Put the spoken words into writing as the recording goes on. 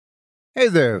Hey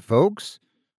there, folks.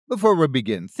 Before we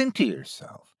begin, think to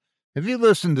yourself, have you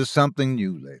listened to something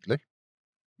new lately?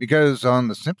 Because on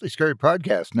the Simply Scary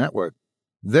Podcast Network,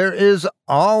 there is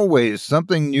always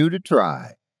something new to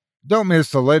try. Don't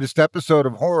miss the latest episode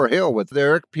of Horror Hill with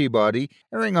Eric Peabody,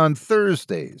 airing on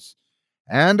Thursdays.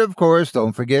 And, of course,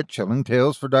 don't forget Chilling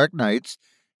Tales for Dark Nights,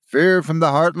 Fear from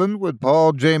the Heartland with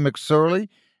Paul J. McSorley,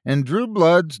 and Drew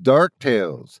Blood's Dark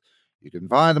Tales. You can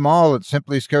find them all at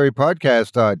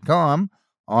simplyscarypodcast.com,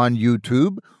 on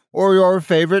YouTube, or your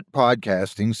favorite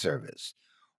podcasting service.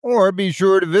 Or be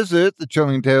sure to visit the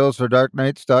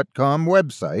chillingtalesfordarknights.com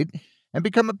website and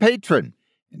become a patron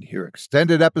and hear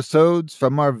extended episodes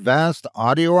from our vast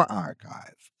audio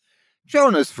archive.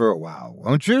 Join us for a while,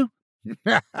 won't you?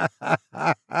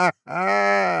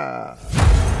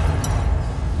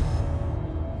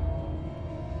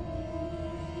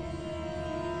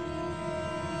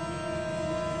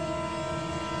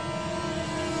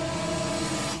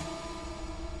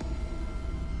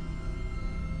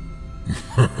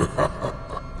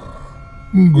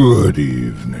 Good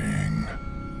evening.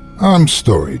 I'm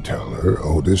storyteller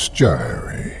Otis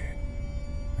Gyrie,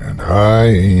 and I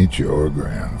ain't your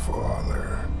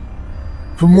grandfather.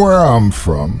 From where I'm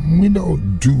from, we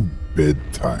don't do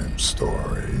bedtime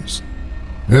stories.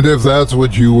 And if that's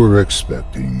what you were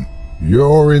expecting,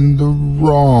 you're in the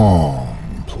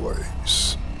wrong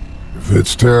place. If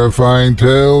it's terrifying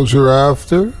tales you're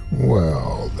after,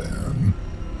 well then,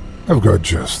 I've got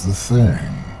just the thing.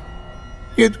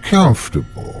 Get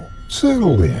comfortable,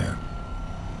 settle in,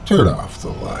 turn off the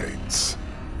lights,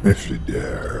 if you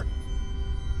dare.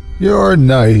 Your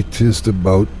night is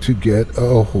about to get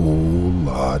a whole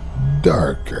lot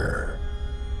darker.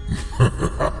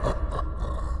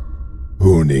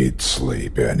 Who needs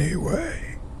sleep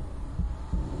anyway?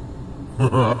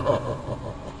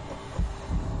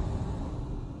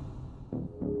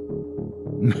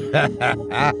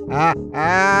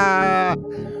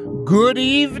 Good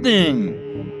evening.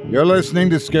 You're listening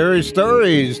to Scary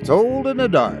Stories Told in the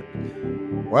Dark.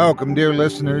 Welcome, dear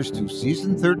listeners, to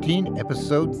Season 13,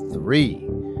 Episode 3.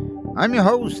 I'm your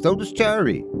host, Otis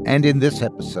Gyrie, and in this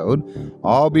episode,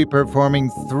 I'll be performing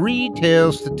 3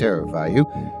 tales to terrify you,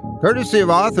 courtesy of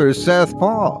author Seth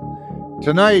Paul.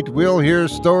 Tonight, we'll hear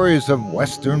stories of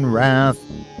Western wrath,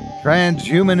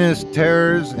 transhumanist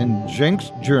terrors, and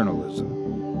jinxed journalism.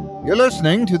 You're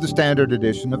listening to the standard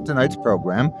edition of tonight's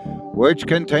program, which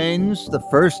contains the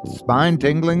first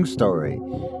spine-tingling story.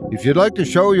 If you'd like to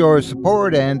show your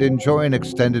support and enjoy an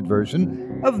extended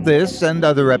version of this and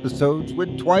other episodes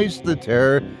with twice the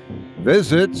terror,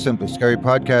 visit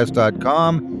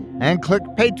simplyscarypodcast.com and click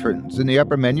Patrons in the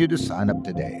upper menu to sign up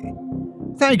today.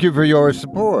 Thank you for your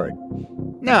support.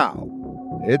 Now,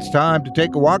 it's time to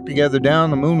take a walk together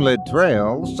down the moonlit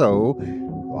trail, so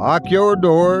lock your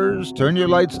doors, turn your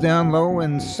lights down low,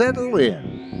 and settle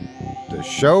in. The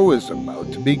show is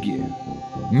about to begin.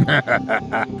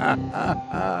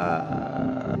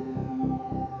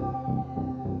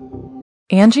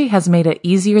 Angie has made it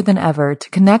easier than ever to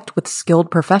connect with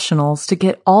skilled professionals to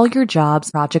get all your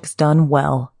jobs projects done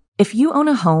well. If you own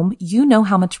a home, you know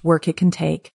how much work it can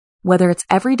take, whether it's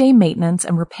everyday maintenance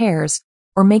and repairs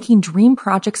or making dream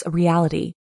projects a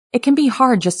reality. It can be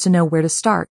hard just to know where to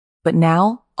start, but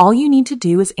now all you need to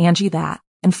do is Angie that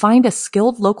and find a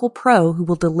skilled local pro who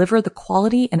will deliver the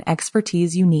quality and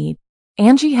expertise you need.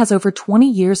 Angie has over 20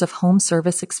 years of home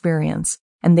service experience,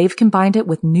 and they've combined it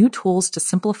with new tools to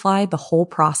simplify the whole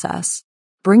process.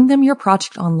 Bring them your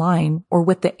project online or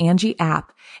with the Angie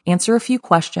app, answer a few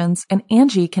questions, and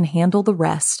Angie can handle the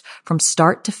rest from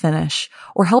start to finish,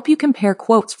 or help you compare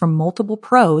quotes from multiple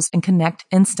pros and connect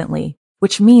instantly,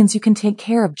 which means you can take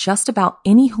care of just about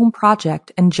any home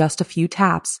project in just a few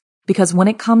taps. Because when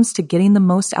it comes to getting the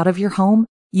most out of your home,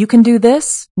 you can do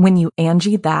this when you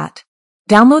Angie that.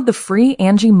 Download the free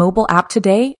Angie mobile app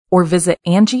today or visit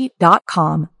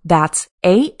Angie.com. That's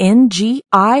ANGI.com.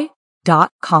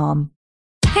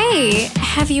 Hey,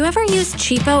 have you ever used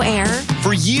Cheapo Air?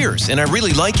 For years, and I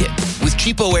really like it. With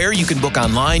Cheapo Air, you can book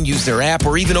online, use their app,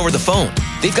 or even over the phone.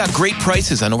 They've got great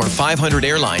prices on over 500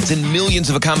 airlines and millions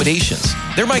of accommodations.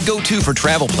 They're my go-to for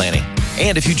travel planning.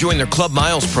 And if you join their Club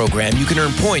Miles program, you can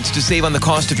earn points to save on the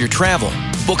cost of your travel.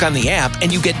 Book on the app,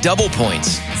 and you get double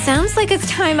points. Sounds like it's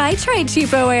time I tried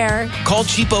Cheapo Air. Call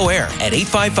Cheapo Air at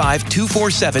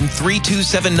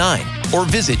 855-247-3279 or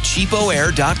visit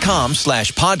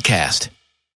cheapoair.com/podcast.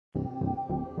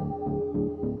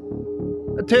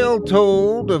 A tale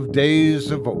told of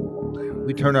days of old.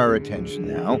 We turn our attention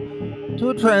now to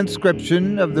a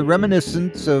transcription of the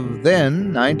reminiscence of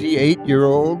then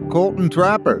 98-year-old Colton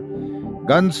Trapper,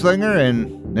 gunslinger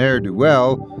and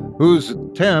ne'er-do-well, whose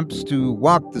attempts to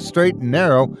walk the straight and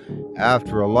narrow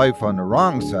after a life on the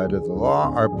wrong side of the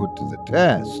law are put to the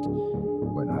test,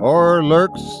 when horror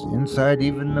lurks inside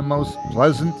even the most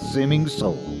pleasant-seeming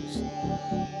souls.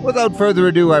 Without further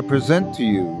ado, I present to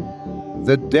you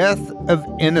The Death of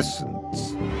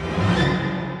Innocence.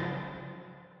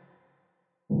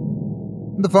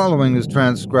 The following is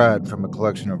transcribed from a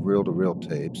collection of reel-to-reel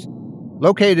tapes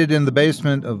located in the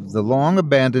basement of the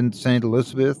long-abandoned St.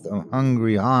 Elizabeth of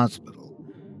Hungary Hospital,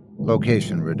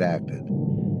 location redacted.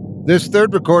 This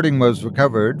third recording was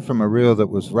recovered from a reel that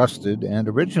was rusted and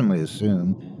originally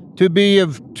assumed to be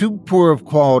of too poor of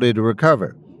quality to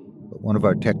recover, but one of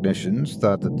our technicians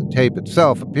thought that the tape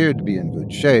itself appeared to be in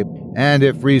good shape, and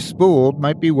if re-spooled,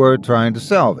 might be worth trying to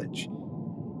salvage.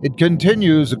 It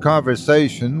continues a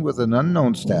conversation with an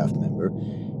unknown staff member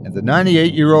and the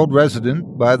 98-year-old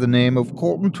resident by the name of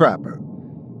Colton Trapper,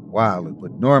 while it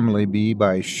would normally be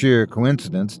by sheer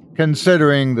coincidence,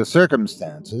 considering the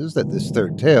circumstances that this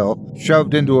third tale,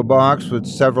 shoved into a box with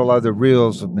several other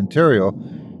reels of material,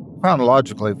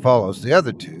 chronologically follows the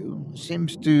other two,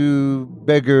 seems to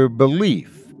beggar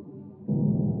belief.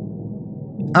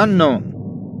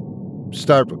 Unknown.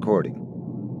 Start recording.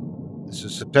 This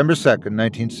is September 2nd,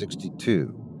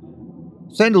 1962.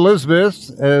 St.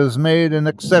 Elizabeth's has made an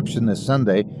exception this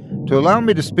Sunday to allow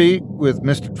me to speak with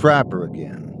Mr. Trapper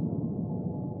again.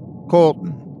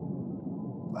 Colton.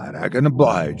 Glad I can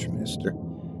oblige, mister.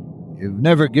 You've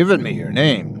never given me your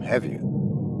name, have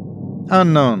you?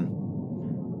 Unknown.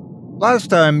 Last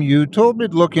time you told me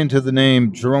to look into the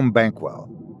name Jerome Bankwell.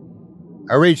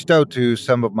 I reached out to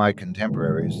some of my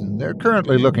contemporaries, and they're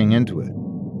currently looking into it.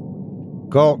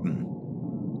 Colton.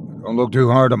 Don't look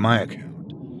too hard on my account.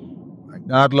 Might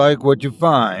not like what you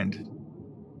find.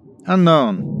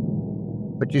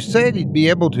 Unknown. But you said you'd be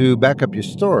able to back up your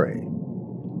story.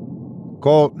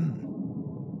 Colton.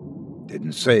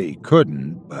 Didn't say he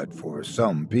couldn't, but for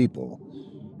some people,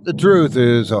 the truth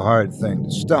is a hard thing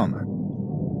to stomach.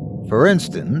 For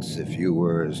instance, if you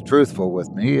were as truthful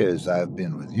with me as I've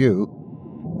been with you,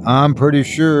 I'm pretty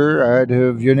sure I'd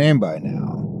have your name by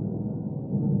now.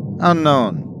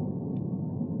 Unknown.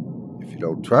 If you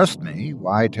don't trust me,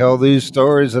 why tell these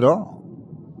stories at all?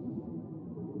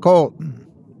 Colton.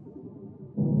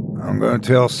 I'm going to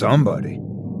tell somebody.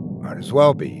 Might as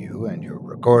well be you and your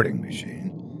recording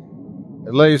machine.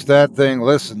 At least that thing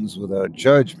listens without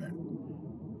judgment.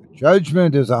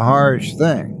 Judgment is a harsh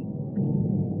thing.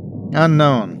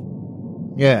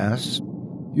 Unknown. Yes,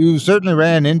 you certainly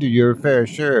ran into your fair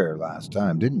share last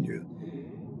time, didn't you?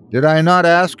 Did I not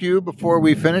ask you before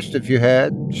we finished if you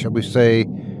had, shall we say,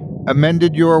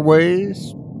 amended your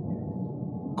ways?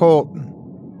 Colton.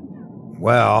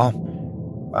 Well,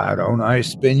 why don't I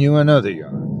spin you another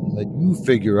yarn and let you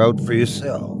figure out for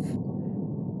yourself?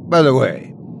 By the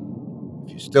way,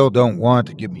 if you still don't want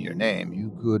to give me your name,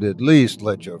 you could at least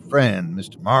let your friend,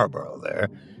 Mr. Marlborough there,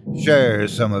 share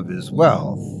some of his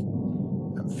wealth.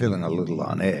 I'm feeling a little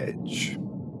on edge.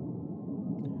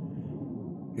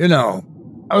 You know,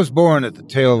 I was born at the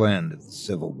tail end of the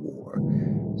Civil War,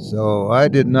 so I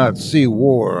did not see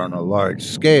war on a large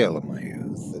scale in my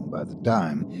youth, and by the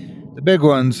time the big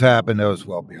ones happened, I was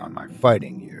well beyond my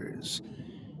fighting years.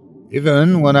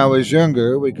 Even when I was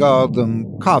younger, we called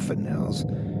them coffin nails,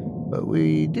 but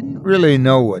we didn't really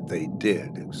know what they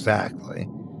did exactly,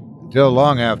 until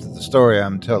long after the story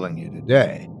I'm telling you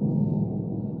today.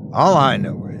 All I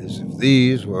know is if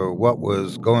these were what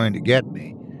was going to get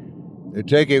me, they're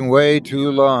taking way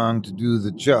too long to do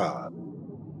the job.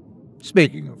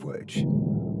 Speaking of which,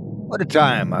 what a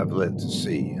time I've lived to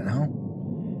see, you know?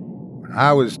 When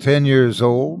I was 10 years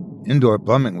old, indoor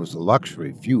plumbing was a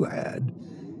luxury few had.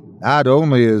 Not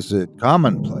only is it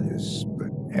commonplace, but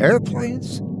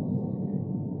airplanes?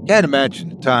 Can't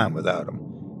imagine a time without them.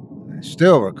 I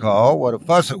still recall what a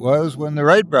fuss it was when the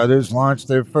Wright brothers launched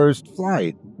their first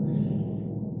flight.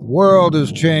 The world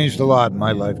has changed a lot in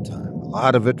my lifetime, a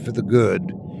lot of it for the good,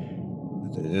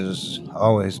 but it is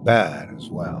always bad as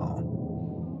well.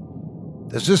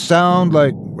 Does this sound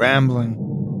like rambling?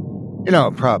 You know,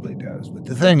 it probably does, but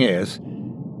the thing is,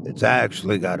 it's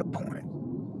actually got a point.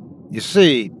 You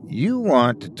see, you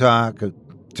want to talk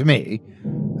to me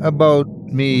about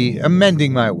me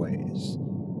amending my ways,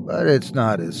 but it's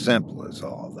not as simple as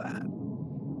all that.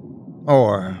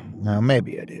 Or, well,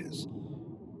 maybe it is.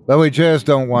 But we just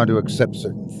don't want to accept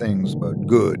certain things about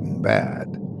good and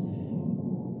bad.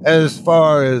 As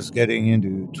far as getting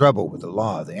into trouble with the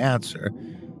law, the answer,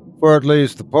 for at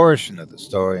least the portion of the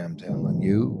story I'm telling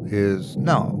you, is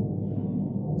no.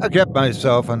 I kept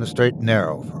myself on the straight and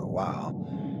narrow for a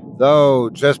while, though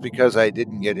just because I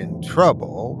didn't get in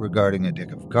trouble regarding a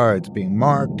deck of cards being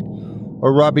marked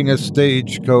or robbing a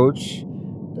stagecoach.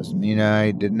 Doesn't mean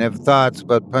I didn't have thoughts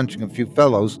about punching a few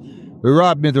fellows who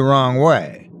robbed me the wrong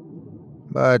way.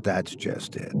 But that's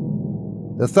just it.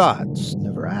 The thoughts,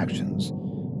 never actions,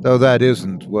 though that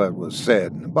isn't what was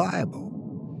said in the Bible.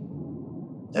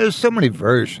 There's so many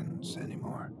versions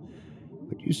anymore.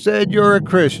 But you said you're a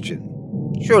Christian.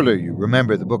 Surely you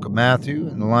remember the book of Matthew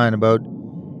and the line about,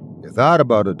 "You thought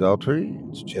about adultery,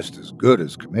 it's just as good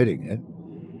as committing it."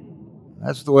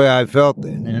 That's the way I felt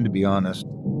then, and to be honest,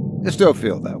 I still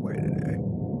feel that way today.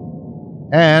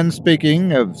 And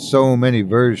speaking of so many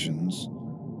versions,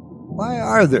 why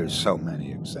are there so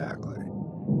many exactly?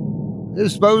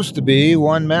 There's supposed to be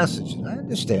one message, and I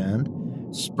understand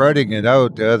spreading it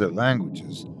out to other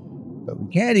languages, but we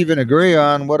can't even agree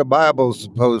on what a Bible's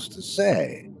supposed to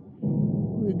say.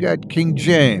 We got King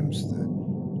James, the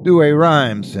Douay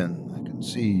rhymes, and I can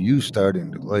see you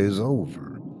starting to glaze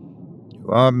over. You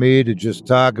want me to just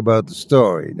talk about the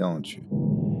story, don't you?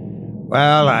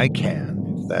 Well, I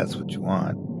can, if that's what you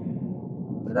want.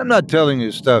 But I'm not telling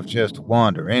you stuff just to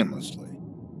wander aimlessly.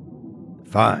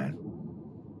 Fine.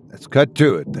 Let's cut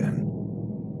to it, then.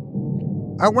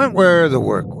 I went where the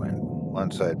work went,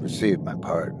 once I'd received my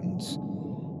pardons.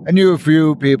 I knew a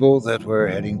few people that were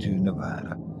heading to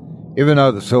Nevada, even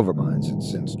though the silver mines had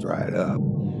since dried up.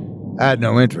 I had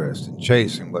no interest in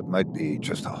chasing what might be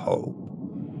just a hope.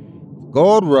 The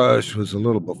gold rush was a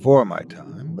little before my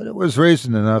time, but it was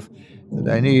recent enough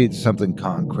that I needed something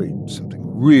concrete, something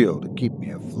real to keep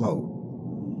me afloat.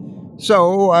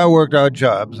 So I worked odd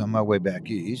jobs on my way back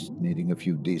east, meeting a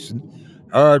few decent,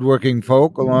 hard-working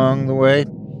folk along the way,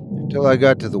 until I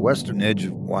got to the western edge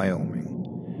of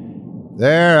Wyoming.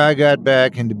 There I got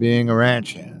back into being a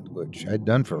ranch hand, which I'd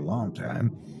done for a long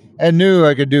time, and knew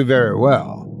I could do very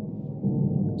well.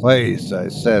 The place I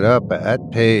set up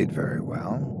at paid very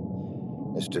well.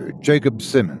 Mr. Jacob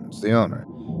Simmons, the owner,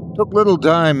 took little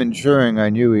time ensuring I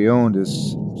knew he owned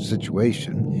his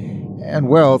situation and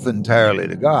wealth entirely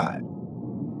to God.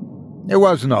 It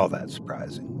wasn't all that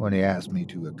surprising when he asked me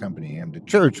to accompany him to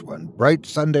church one bright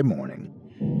Sunday morning.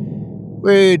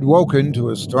 We'd woken to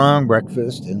a strong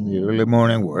breakfast and the early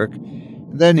morning work,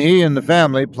 and then he and the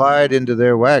family plied into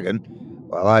their wagon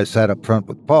while I sat up front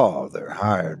with Paul, their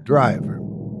hired driver.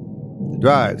 The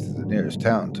drive to the nearest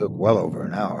town took well over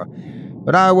an hour,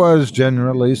 but I was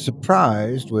generally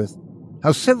surprised with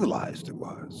how civilized it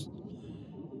was.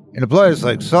 In a place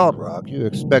like Salt Rock, you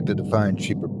expected to find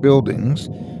cheaper buildings,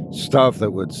 stuff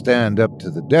that would stand up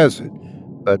to the desert,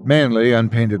 but mainly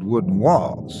unpainted wooden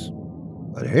walls.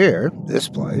 But here, this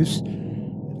place, at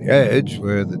the edge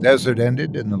where the desert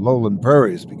ended and the lowland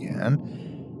prairies began,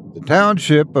 the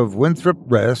township of Winthrop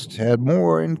Rest had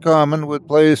more in common with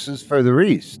places further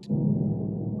east.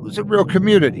 It was a real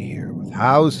community here, with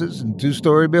houses and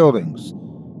two-story buildings.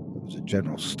 There was a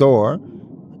general store,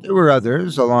 but there were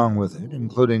others along with it,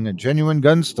 including a genuine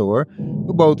gun store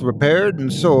who both repaired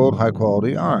and sold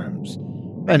high-quality arms,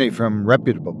 many from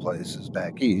reputable places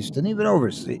back east and even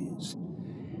overseas.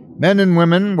 Men and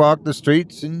women walked the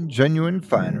streets in genuine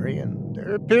finery, and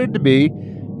there appeared to be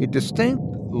a distinct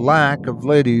lack of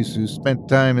ladies who spent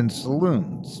time in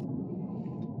saloons.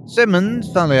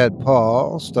 Simmons finally had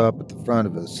Paul stop at the front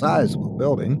of a sizable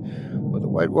building with a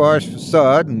whitewashed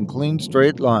facade and clean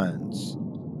straight lines.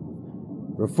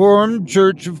 Reformed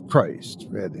Church of Christ,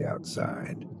 read the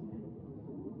outside.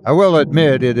 I will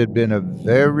admit it had been a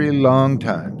very long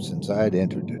time since I had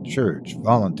entered a church,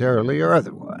 voluntarily or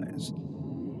otherwise.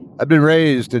 I'd been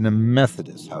raised in a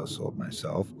Methodist household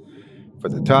myself. For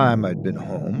the time I'd been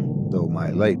home, though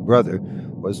my late brother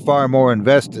was far more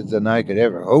invested than I could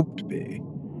ever hope to be.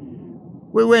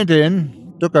 We went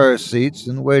in, took our seats,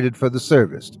 and waited for the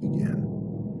service to begin.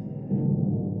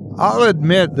 I'll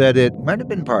admit that it might have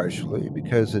been partially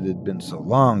because it had been so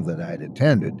long that I'd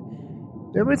attended.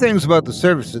 There were things about the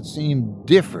service that seemed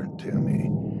different to me,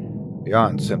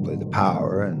 beyond simply the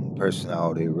power and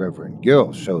personality Reverend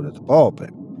Gill showed at the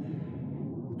pulpit.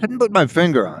 I couldn't put my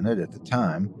finger on it at the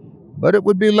time, but it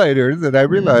would be later that I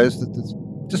realized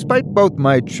that despite both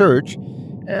my church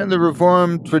and the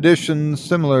Reformed tradition's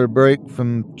similar break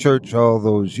from church all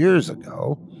those years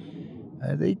ago,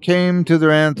 they came to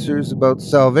their answers about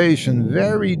salvation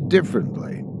very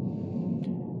differently.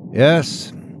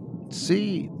 Yes,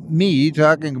 see, me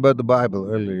talking about the Bible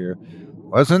earlier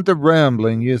wasn't the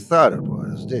rambling you thought it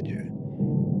was, did you?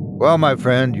 Well, my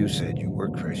friend, you said you were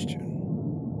Christian.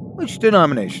 Which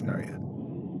denomination are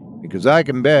you? Because I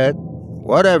can bet,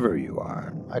 whatever you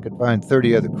are, I could find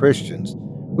 30 other Christians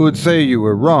who would say you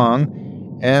were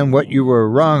wrong and what you were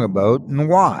wrong about and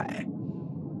why.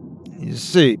 You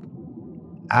see,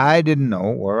 I didn't know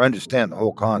or understand the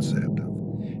whole concept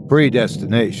of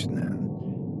Predestination,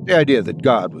 then. The idea that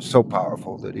God was so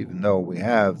powerful that even though we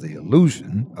have the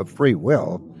illusion of free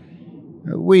will,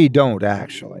 we don't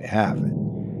actually have it.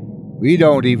 We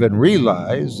don't even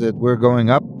realize that we're going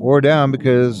up or down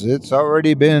because it's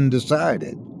already been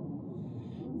decided.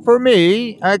 For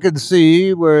me, I could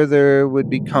see where there would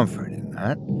be comfort in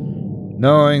that,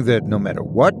 knowing that no matter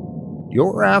what,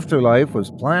 your afterlife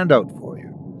was planned out for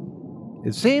you.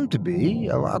 It seemed to be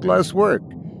a lot less work,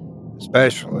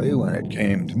 especially when it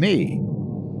came to me.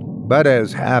 But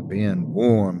as happy and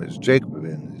warm as Jacob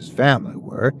and his family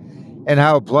were, and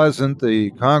how pleasant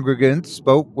the congregants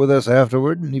spoke with us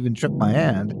afterward and even shook my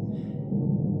hand,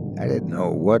 I didn't know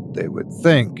what they would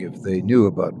think if they knew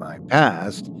about my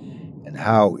past and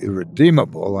how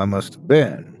irredeemable I must have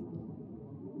been.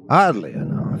 Oddly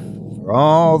enough, for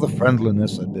all the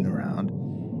friendliness I'd been around,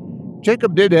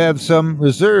 Jacob did have some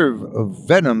reserve of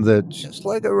venom that, just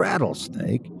like a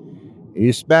rattlesnake,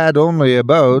 he spat only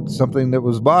about something that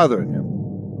was bothering him,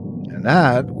 and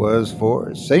that was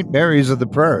for St. Mary's of the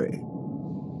Prairie.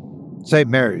 St.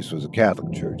 Mary's was a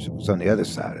Catholic church that was on the other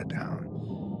side of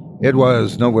town. It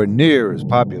was nowhere near as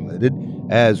populated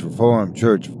as Reformed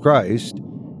Church of Christ,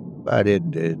 but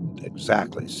it didn't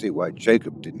exactly see why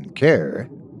Jacob didn't care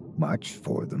much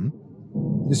for them.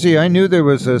 You see, I knew there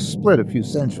was a split a few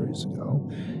centuries ago,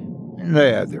 and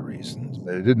they had their reasons,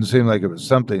 but it didn't seem like it was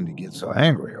something to get so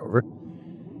angry over.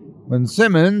 When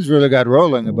Simmons really got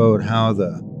rolling about how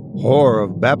the whore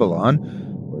of Babylon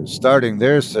was starting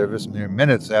their service mere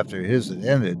minutes after his had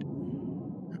ended,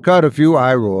 I caught a few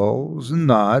eye rolls and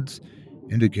nods,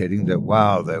 indicating that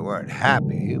while they weren't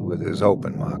happy with his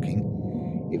open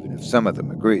mocking, even if some of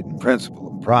them agreed in principle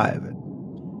and private.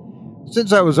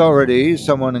 Since I was already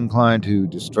someone inclined to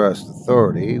distrust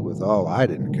authority with all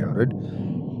I'd encountered,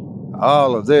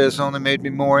 all of this only made me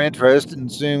more interested in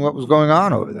seeing what was going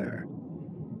on over there.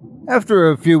 After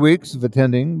a few weeks of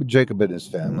attending with Jacob and his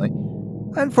family,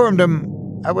 I informed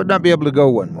him I would not be able to go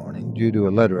one morning due to a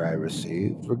letter I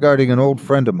received regarding an old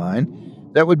friend of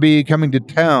mine that would be coming to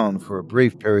town for a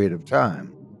brief period of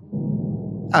time.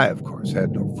 I, of course,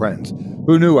 had no friends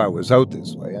who knew I was out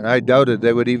this way, and I doubted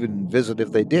they would even visit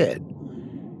if they did.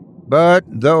 But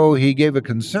though he gave a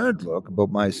concerned look about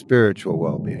my spiritual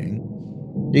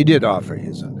well-being, he did offer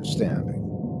his understanding.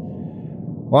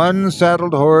 One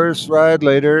saddled horse ride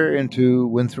later into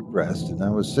Winthrop Rest, and I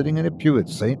was sitting in a pew at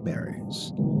St.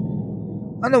 Mary's.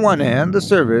 On the one hand, the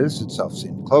service itself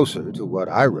seemed closer to what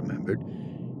I remembered,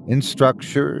 in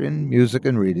structure, in music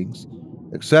and readings,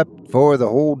 except for the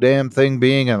whole damn thing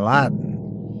being in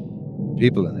Latin.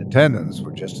 People in attendance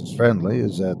were just as friendly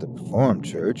as at the Reformed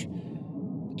Church.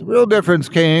 The real difference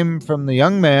came from the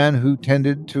young man who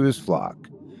tended to his flock,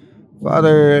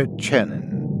 Father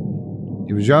Chenin.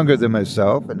 He was younger than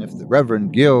myself, and if the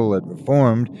Reverend Gill at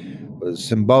Reformed was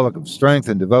symbolic of strength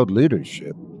and devout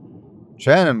leadership,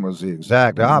 Shannon was the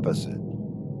exact opposite.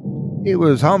 He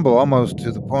was humble almost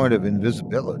to the point of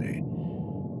invisibility,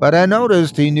 but I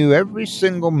noticed he knew every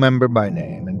single member by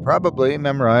name and probably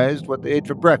memorized what they ate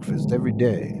for breakfast every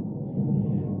day.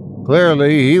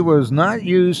 Clearly, he was not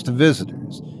used to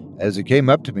visitors, as he came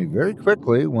up to me very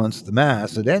quickly once the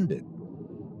Mass had ended.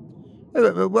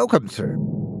 "Welcome, sir.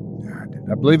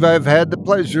 I believe I've had the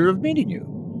pleasure of meeting you."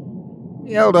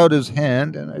 He held out his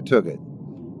hand, and I took it.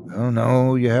 "Oh,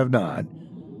 no, you have not.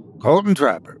 Colton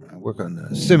Trapper. I work on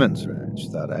the Simmons Ranch.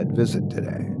 Thought I'd visit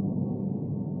today."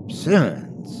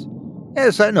 "Simmons?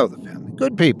 Yes, I know the family.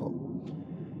 Good people.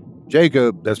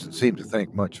 Jacob doesn't seem to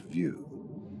think much of you."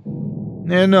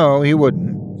 No, he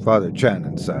wouldn't," Father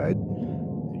Channon sighed.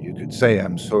 "You could say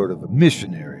I'm sort of a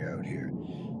missionary out here,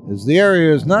 as the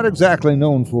area is not exactly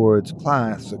known for its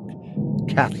classic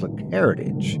Catholic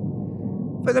heritage.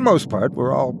 For the most part,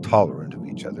 we're all tolerant of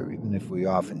each other, even if we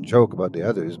often joke about the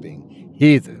others being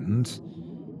heathens.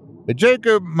 But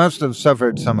Jacob must have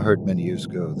suffered some hurt many years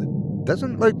ago that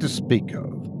doesn't like to speak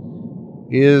of.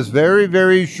 He is very,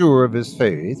 very sure of his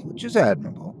faith, which is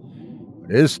admirable,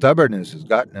 but his stubbornness has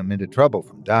gotten him into trouble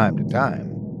from time to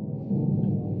time."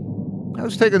 I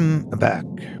was taken aback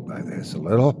by this a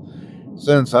little,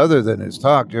 since other than his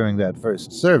talk during that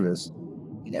first service,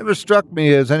 he never struck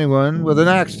me as anyone with an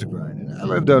axe to grind, and I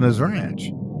lived on his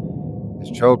ranch.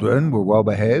 His children were well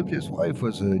behaved, his wife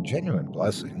was a genuine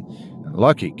blessing, and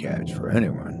lucky catch for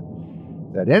anyone.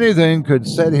 That anything could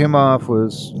set him off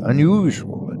was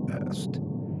unusual at best.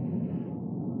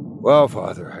 "Well,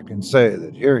 Father, I can say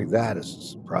that hearing that is a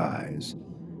surprise,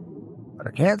 but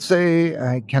I can't say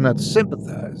I cannot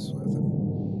sympathize with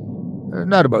him.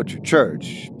 Not about your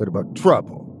church, but about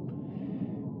trouble.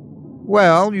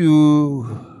 Well, you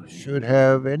should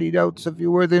have any doubts of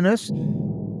your worthiness.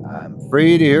 I'm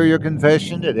free to hear your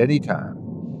confession at any time.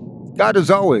 God is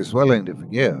always willing to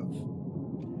forgive.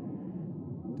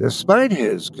 Despite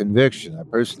his conviction, I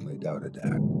personally doubted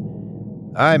that.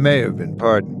 I may have been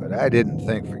pardoned, but I didn't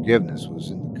think forgiveness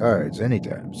was in the cards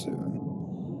anytime soon.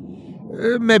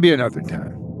 Maybe another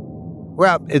time.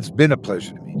 Well, it's been a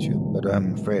pleasure to meet you, but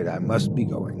I'm afraid I must be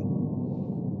going.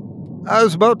 I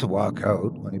was about to walk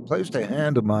out when he placed a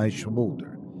hand on my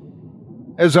shoulder.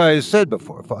 As I said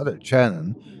before, Father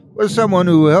Channon was someone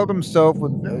who held himself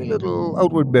with very little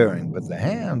outward bearing, but the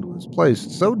hand was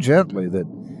placed so gently that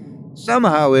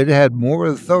somehow it had more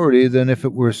authority than if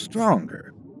it were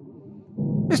stronger.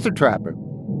 Mr. Trapper,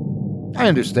 I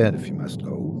understand if you must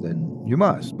go, then you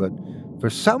must, but for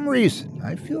some reason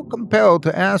I feel compelled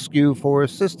to ask you for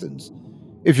assistance,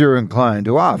 if you're inclined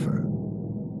to offer.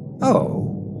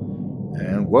 Oh,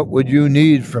 and what would you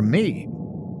need from me?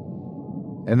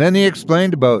 And then he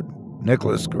explained about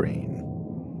Nicholas Green.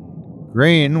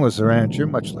 Green was a rancher,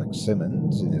 much like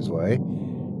Simmons in his way.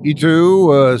 He too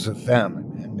was a family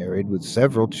man, married with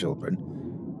several children,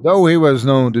 though he was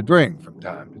known to drink from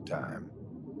time to time.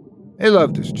 He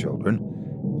loved his children.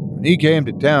 When he came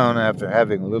to town after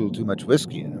having a little too much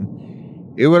whiskey in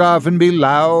him, he would often be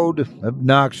loud,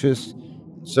 obnoxious,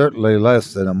 and certainly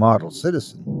less than a model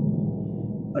citizen.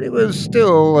 But he was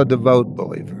still a devout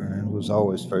believer and was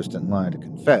always first in line to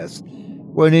confess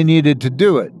when he needed to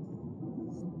do it.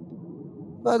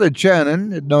 Father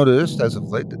Channon had noticed as of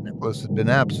late that Nicholas had been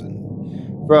absent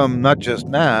from not just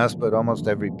Mass, but almost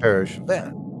every parish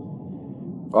event.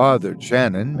 Father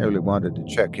Channon merely wanted to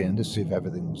check in to see if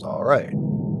everything was all right.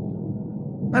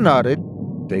 I nodded,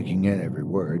 taking in every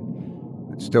word,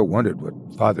 but still wondered what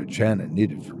Father Channon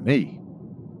needed from me.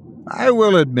 I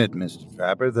will admit, Mr.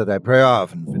 Trapper, that I pray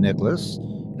often for Nicholas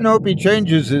and hope he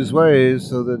changes his ways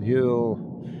so that he'll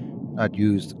not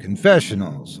use the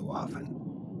confessional so often.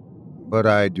 But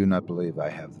I do not believe I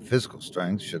have the physical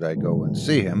strength should I go and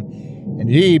see him, and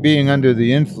he being under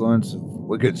the influence of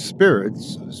wicked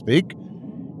spirits, so to speak,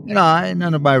 and I,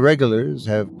 none of my regulars,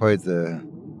 have quite the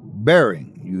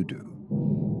bearing you do.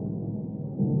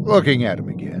 Looking at him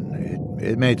again,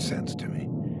 it made sense to me.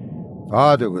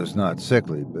 Father was not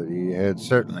sickly, but he had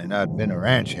certainly not been a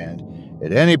ranch hand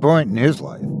at any point in his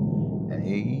life, and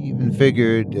he even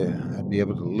figured I'd be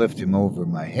able to lift him over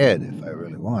my head if I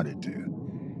really wanted to.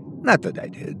 Not that I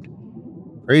did.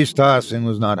 Priest tossing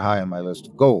was not high on my list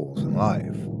of goals in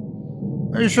life.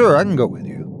 Are you sure I can go with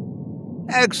you?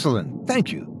 Excellent,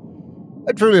 thank you.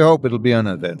 I truly hope it'll be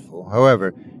uneventful.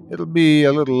 However, it'll be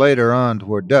a little later on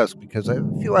toward dusk because I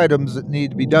have a few items that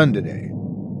need to be done today.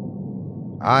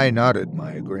 I nodded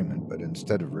my agreement, but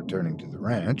instead of returning to the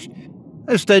ranch,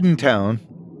 I stayed in town,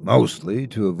 mostly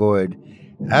to avoid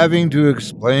having to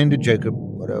explain to Jacob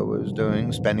what I was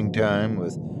doing, spending time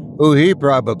with who he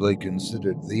probably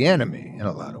considered the enemy in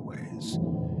a lot of ways.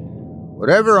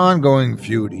 Whatever ongoing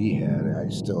feud he had, I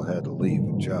still had to leave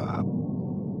a job.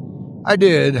 I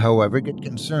did, however, get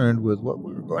concerned with what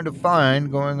we were going to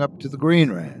find going up to the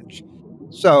Green Ranch,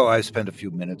 so I spent a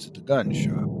few minutes at the gun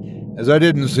shop, as I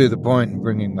didn't see the point in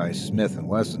bringing my Smith &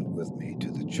 Wesson with me to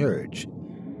the church.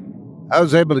 I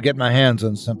was able to get my hands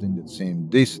on something that seemed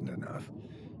decent enough,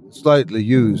 a slightly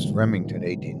used Remington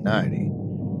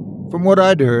 1890. From what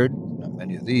I'd heard, not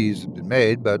many of these had been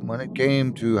made, but when it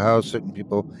came to how certain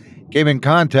people came in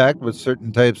contact with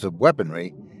certain types of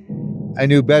weaponry, I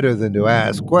knew better than to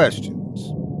ask questions.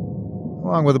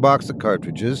 Along with a box of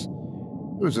cartridges,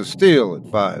 it was a steal at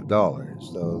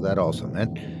 $5, though that also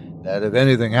meant that if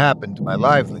anything happened to my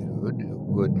livelihood, it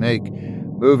would make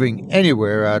moving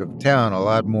anywhere out of town a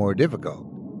lot more difficult.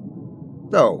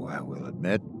 Though, I will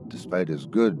admit, despite as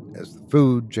good as the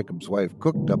food Jacob's wife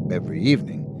cooked up every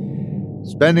evening,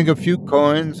 spending a few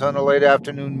coins on a late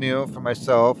afternoon meal for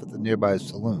myself at the nearby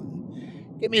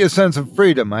saloon gave me a sense of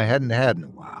freedom I hadn't had in a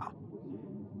while.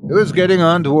 It was getting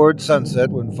on toward sunset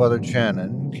when Father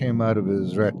Channon came out of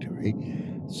his rectory,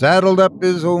 saddled up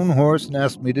his own horse, and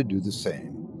asked me to do the same.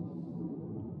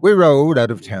 We rode out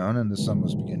of town, and the sun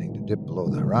was beginning to dip below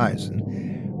the horizon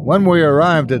when we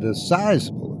arrived at a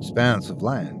sizable expanse of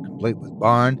land, complete with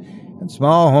barn and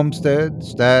small homestead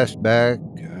stashed back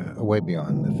away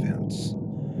beyond the fence.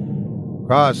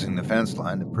 Crossing the fence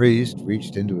line, the priest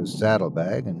reached into his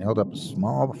saddlebag and held up a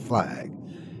small flag,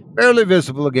 barely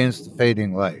visible against the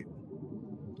fading light.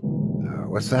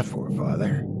 What's that for,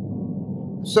 Father?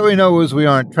 So he knows we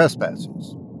aren't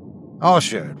trespassers. I'll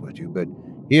share it with you, but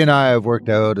he and I have worked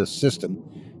out a system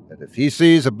that if he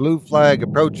sees a blue flag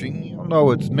approaching, he'll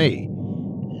know it's me,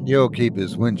 and he'll keep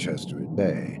his Winchester at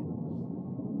bay.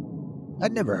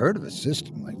 I'd never heard of a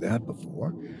system like that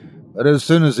before, But as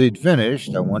soon as he'd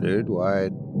finished, I wondered why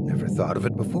I'd never thought of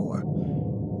it before.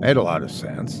 Made a lot of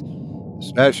sense,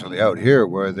 especially out here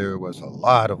where there was a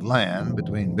lot of land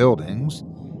between buildings,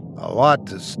 a lot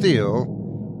to steal,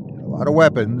 and a lot of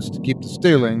weapons to keep the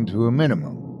stealing to a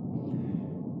minimum.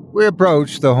 We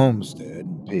approached the homestead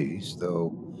in peace,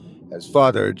 though as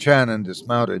Father Channon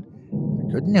dismounted,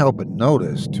 I couldn't help but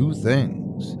notice two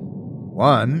things.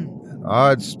 One, an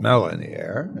odd smell in the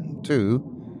air, and two,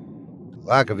 the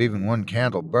lack of even one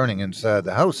candle burning inside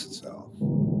the house itself.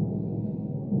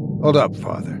 Hold up,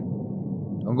 Father.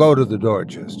 Don't go to the door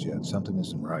just yet. Something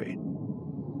isn't right.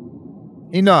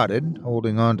 He nodded,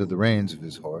 holding on to the reins of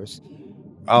his horse,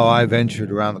 while I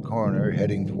ventured around the corner,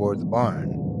 heading toward the barn.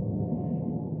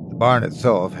 The barn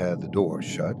itself had the door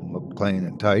shut and looked clean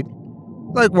and tight,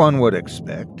 like one would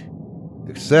expect.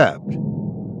 Except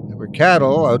there were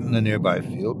cattle out in the nearby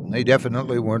field, and they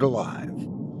definitely weren't alive.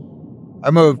 I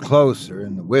moved closer,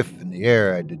 and the whiff in the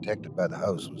air I detected by the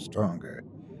house was stronger.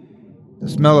 The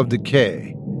smell of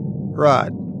decay,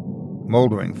 rot,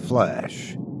 moldering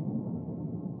flesh.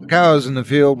 The cows in the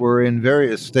field were in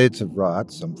various states of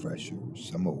rot, some fresher,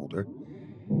 some older.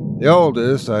 The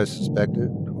oldest, I suspected,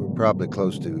 were probably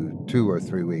close to 2 or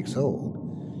 3 weeks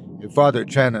old, if Father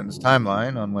Channon's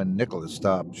timeline on when Nicholas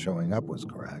stopped showing up was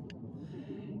correct.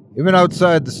 Even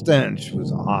outside, the stench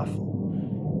was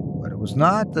awful, but it was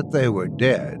not that they were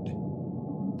dead.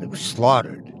 They were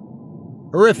slaughtered,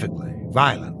 horrifically,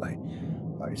 violently,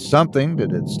 by something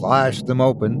that had slashed them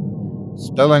open,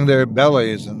 spilling their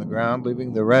bellies on the ground,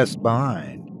 leaving the rest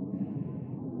behind.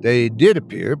 They did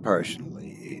appear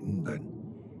partially eaten, but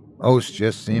most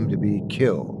just seemed to be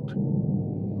killed.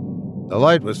 The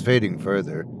light was fading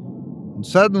further, and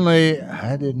suddenly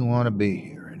I didn't want to be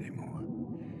here anymore.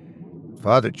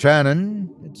 Father Channon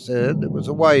had said there was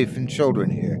a wife and children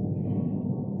here.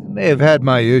 I may have had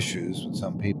my issues with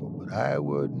some people, but I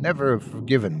would never have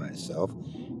forgiven myself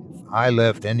if I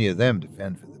left any of them to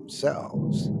fend for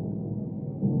themselves.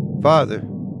 Father,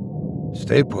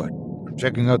 stay put. I'm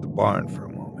checking out the barn for a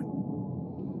moment.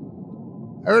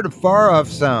 I heard a far-off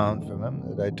sound from him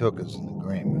that I took as an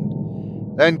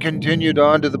agreement, then continued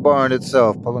on to the barn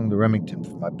itself, pulling the Remington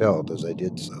from my belt as I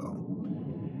did so.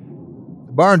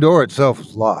 The barn door itself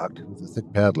was locked, with a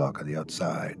thick padlock on the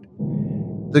outside.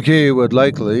 The key would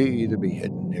likely either be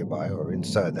hidden nearby or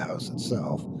inside the house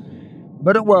itself,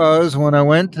 but it was when I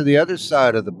went to the other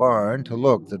side of the barn to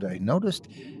look that I noticed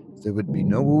there would be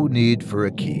no need for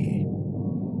a key.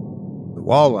 The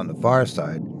wall on the far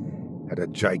side had a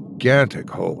gigantic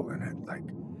hole in it, like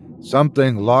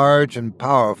something large and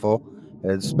powerful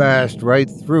had smashed right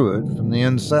through it from the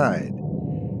inside.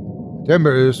 The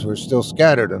timbers were still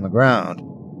scattered on the ground.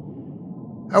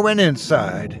 I went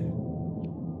inside,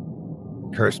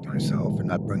 cursed myself for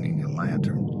not bringing a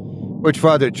lantern, which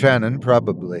Father Channon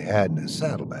probably had in his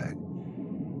saddlebag.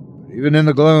 But even in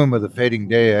the gloom of the fading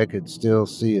day, I could still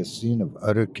see a scene of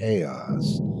utter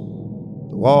chaos.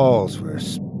 The walls were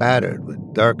spattered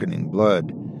with darkening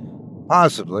blood,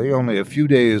 possibly only a few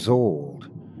days old.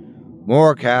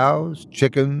 More cows,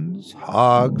 chickens,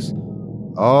 hogs,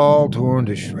 all torn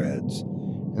to shreds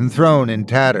and thrown in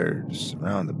tatters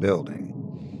around the building.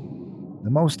 The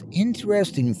most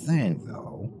interesting thing,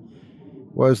 though,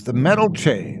 was the metal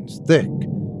chains, thick,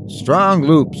 strong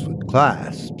loops with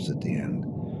clasps at the end,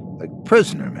 like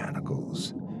prisoner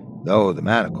manacles, though the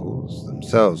manacles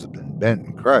themselves had been bent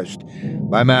and crushed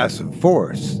by massive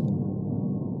force.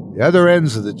 The other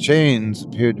ends of the chains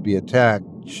appeared to be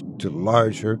attached to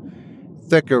larger,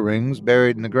 thicker rings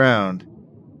buried in the ground,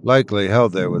 likely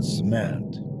held there with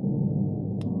cement.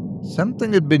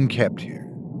 Something had been kept here,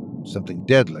 something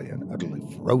deadly and utterly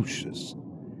ferocious.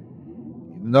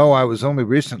 Even though I was only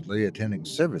recently attending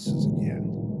services again,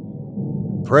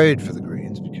 I prayed for the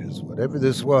Greens because whatever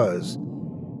this was,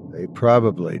 they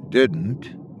probably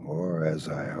didn't, or as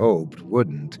I hoped,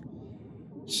 wouldn't,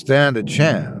 stand a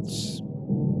chance.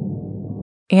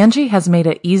 Angie has made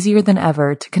it easier than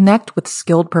ever to connect with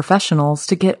skilled professionals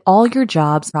to get all your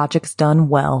jobs projects done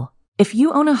well. If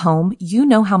you own a home, you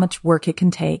know how much work it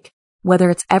can take, whether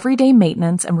it's everyday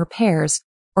maintenance and repairs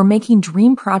or making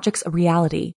dream projects a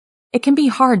reality. It can be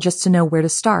hard just to know where to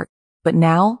start, but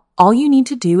now all you need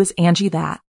to do is Angie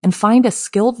that and find a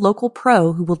skilled local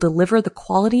pro who will deliver the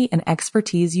quality and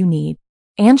expertise you need.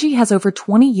 Angie has over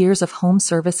 20 years of home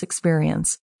service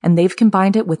experience, and they've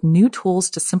combined it with new tools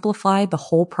to simplify the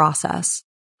whole process.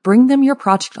 Bring them your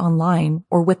project online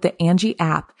or with the Angie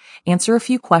app, answer a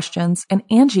few questions, and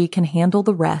Angie can handle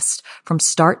the rest from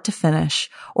start to finish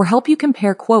or help you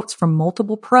compare quotes from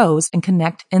multiple pros and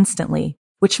connect instantly,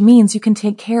 which means you can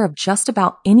take care of just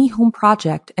about any home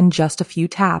project in just a few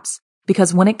taps.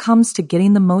 Because when it comes to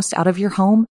getting the most out of your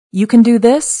home, you can do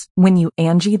this when you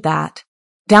Angie that.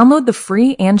 Download the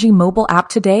free Angie mobile app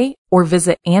today or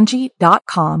visit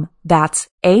Angie.com. That's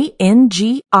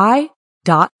ANGI.com.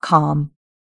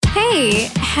 Hey,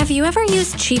 have you ever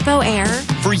used Cheapo Air?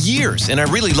 For years, and I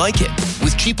really like it.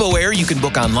 With Cheapo Air, you can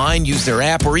book online, use their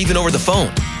app, or even over the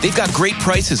phone. They've got great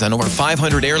prices on over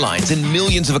 500 airlines and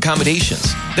millions of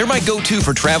accommodations. They're my go-to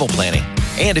for travel planning.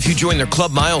 And if you join their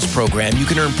Club Miles program, you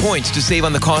can earn points to save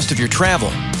on the cost of your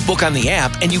travel. Book on the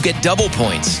app and you get double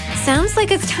points. Sounds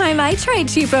like it's time I tried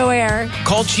Cheapo Air.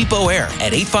 Call Cheapo Air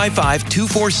at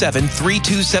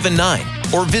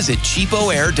 855-247-3279 or visit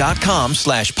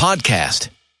cheapoair.com/podcast.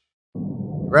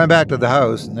 I ran back to the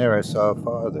house, and there I saw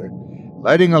Father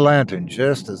lighting a lantern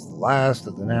just as the last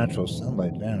of the natural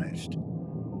sunlight vanished.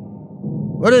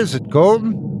 "What is it,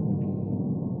 Golden?"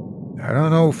 "I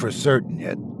don't know for certain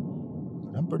yet,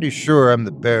 but I'm pretty sure I'm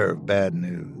the bearer of bad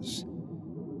news.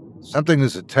 Something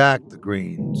has attacked the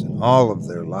Greens and all of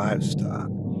their livestock.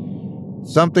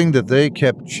 Something that they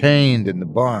kept chained in the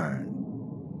barn."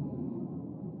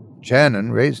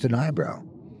 Shannon raised an eyebrow.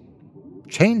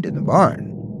 "Chained in the barn?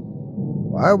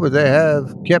 Why would they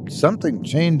have kept something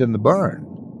chained in the barn?"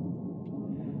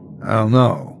 "I don't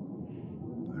know,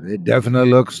 but it definitely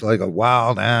looks like a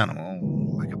wild animal,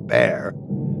 like a bear.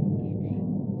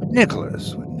 But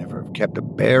Nicholas would never have kept a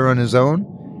bear on his own.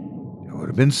 It would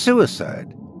have been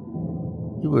suicide.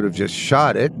 He would have just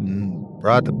shot it and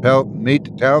brought the pelt and meat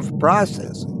to town for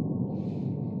processing."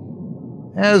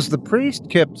 As the priest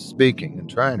kept speaking and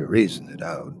trying to reason it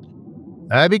out,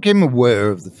 I became aware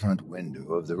of the front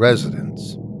window of the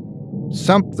residence.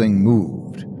 Something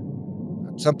moved.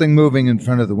 Not something moving in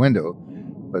front of the window,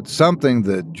 but something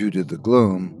that, due to the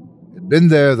gloom, had been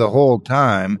there the whole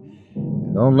time,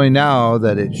 and only now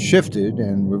that it shifted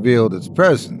and revealed its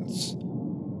presence.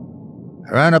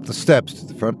 I ran up the steps to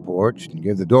the front porch and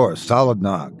gave the door a solid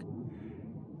knock.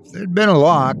 If there'd been a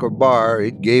lock or bar,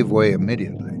 it gave way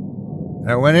immediately.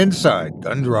 And I went inside,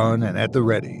 gun drawn and at the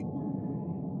ready.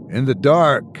 In the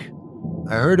dark,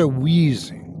 I heard a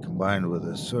wheezing combined with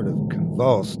a sort of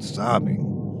convulsed sobbing.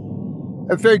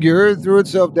 A figure threw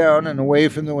itself down and away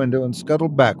from the window and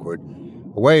scuttled backward,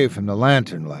 away from the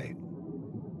lantern light.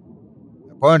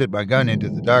 I pointed my gun into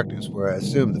the darkness where I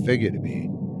assumed the figure to be.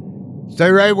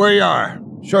 "Stay right where you are.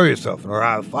 Show yourself or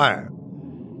I'll fire."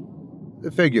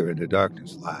 The figure in the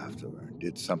darkness laughed or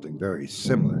did something very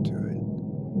similar to it.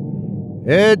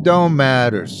 "It don't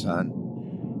matter, son.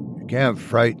 You can't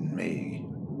frighten me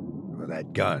or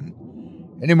that gun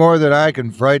any more than I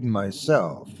can frighten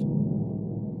myself."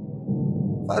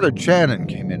 Father Shannon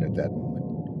came in at that moment,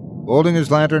 holding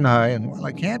his lantern high, and while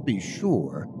I can't be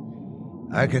sure,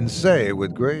 I can say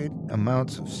with great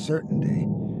amounts of certainty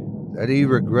that he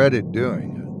regretted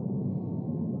doing it.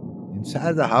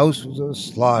 Inside the house was a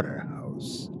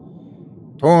slaughterhouse.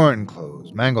 Torn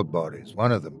clothes, mangled bodies,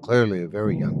 one of them clearly a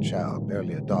very young child,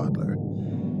 barely a toddler.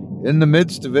 In the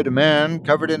midst of it, a man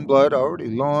covered in blood,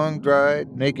 already long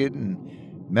dried, naked, and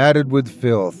matted with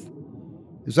filth.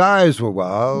 His eyes were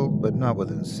wild, but not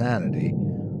with insanity,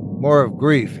 more of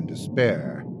grief and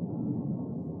despair.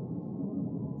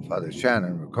 Father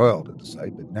Shannon recoiled at the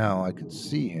sight, but now I could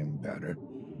see him better.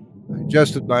 I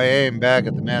adjusted my aim back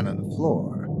at the man on the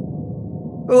floor.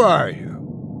 "Who are you?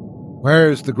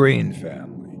 Where's the Green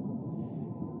family?"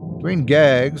 Between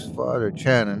gags, Father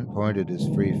Shannon pointed his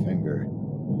free finger.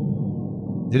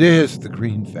 "It is the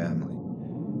Green family.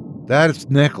 That's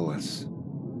Nicholas."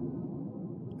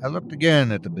 I looked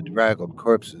again at the bedraggled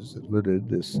corpses that littered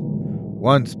this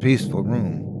once peaceful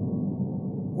room.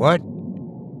 "What?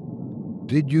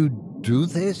 Did you do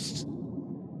this?"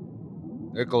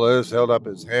 Nicholas held up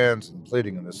his hands and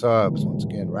pleading and the sobs once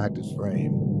again racked his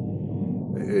frame.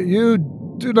 "You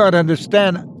do not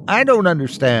understand. I don't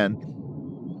understand.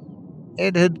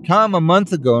 It had come a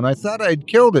month ago and I thought I'd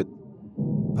killed it.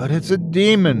 But it's a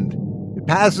demon. It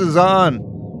passes on.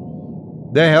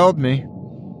 They held me.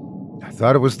 I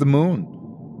thought it was the moon,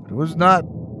 but it was not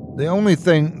the only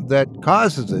thing that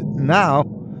causes it. Now,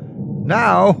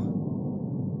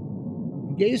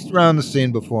 He gazed around the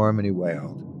scene before him and he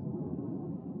wailed.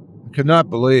 I could not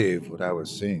believe what I was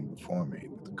seeing before me.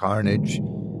 The carnage,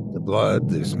 the blood,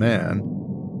 this man.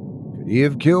 Could he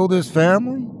have killed his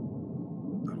family?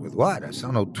 But with what? I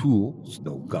saw no tools,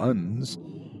 no guns,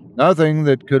 nothing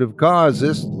that could have caused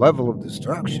this level of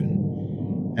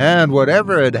destruction. And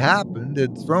whatever had happened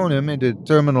had thrown him into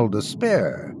terminal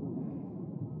despair.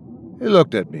 He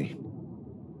looked at me.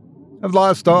 "I've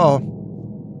lost all.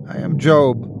 I am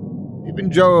Job.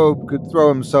 Even Job could throw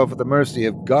himself at the mercy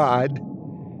of God.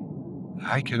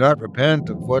 I cannot repent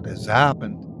of what has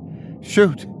happened.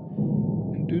 Shoot.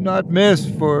 Do not miss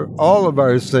for all of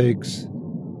our sakes."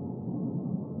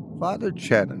 Father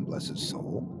Channon, bless his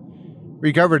soul,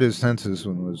 recovered his senses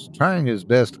and was trying his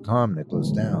best to calm Nicholas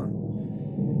down.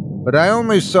 But I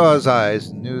only saw his eyes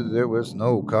and knew there was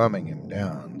no calming him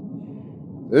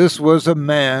down. This was a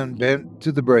man bent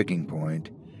to the breaking point,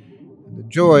 and the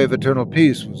joy of eternal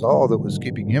peace was all that was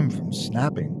keeping him from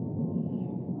snapping.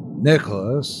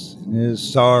 Nicholas, in his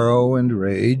sorrow and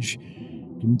rage,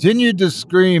 continued to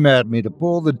scream at me to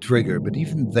pull the trigger, but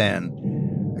even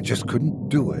then, I just couldn't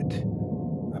do it.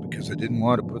 Not because I didn't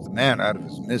want to put the man out of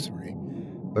his misery,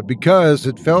 but because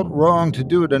it felt wrong to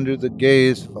do it under the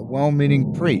gaze of a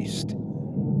well-meaning priest.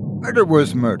 Murder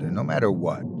was murder, no matter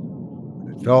what.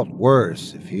 But it felt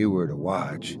worse if he were to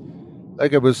watch,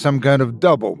 like it was some kind of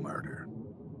double murder.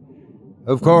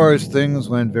 Of course, things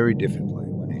went very differently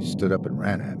when he stood up and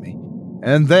ran at me.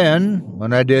 And then,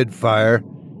 when I did fire,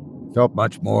 it felt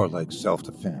much more like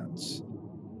self-defense.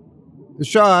 The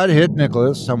shot hit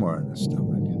Nicholas somewhere in the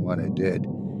stomach, and when it did,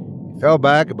 he fell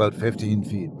back about 15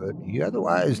 feet, but he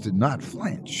otherwise did not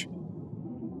flinch.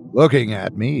 Looking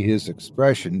at me, his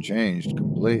expression changed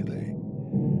completely.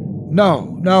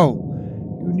 No,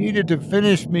 you needed to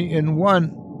finish me in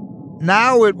one.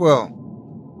 Now it will."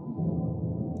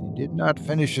 He did not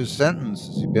finish his sentence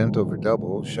as he bent over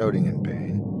double, shouting in pain.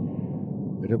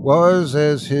 But it was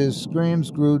as his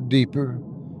screams grew deeper,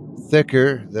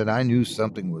 thicker, that I knew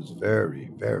something was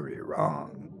very, very wrong.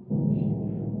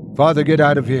 "Father, get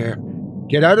out of here.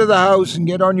 Get out of the house and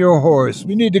get on your horse.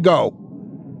 We need to go."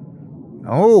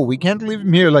 "No, we can't leave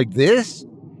him here like this."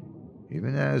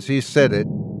 Even as he said it,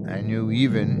 I knew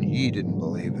even he didn't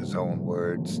believe his own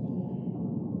words.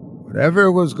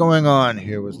 Whatever was going on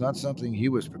here was not something he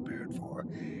was prepared for,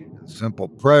 and simple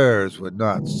prayers would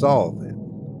not solve it.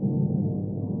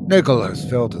 Nicholas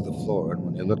fell to the floor, and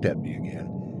when he looked at me again,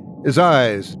 his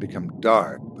eyes had become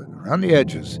dark, but around the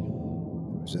edges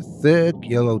there was a thick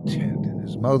yellow tint, and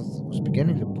his mouth was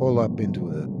beginning to pull up into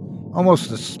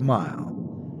almost a smile.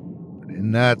 But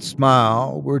in that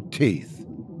smile were teeth.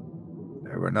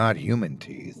 They were not human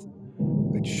teeth,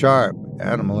 but sharp,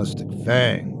 animalistic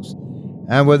fangs,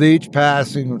 and with each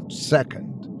passing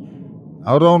second,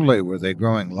 not only were they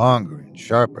growing longer and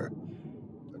sharper,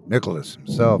 but Nicholas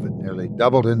himself had nearly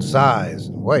doubled in size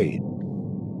and weight.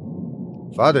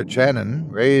 Father Channon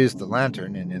raised the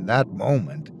lantern, and in that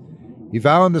moment, he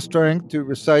found the strength to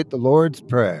recite the Lord's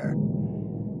Prayer.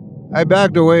 I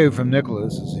backed away from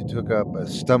Nicholas as he took up a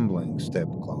stumbling step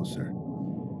closer.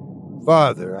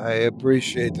 "Father, I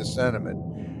appreciate the sentiment,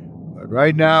 but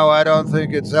right now I don't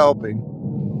think it's helping."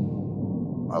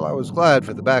 While I was glad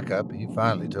for the backup, he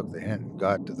finally took the hint and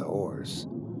got to the horse.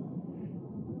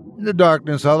 In the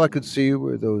darkness, all I could see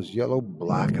were those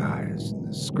yellow-black eyes, and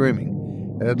the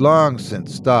screaming that had long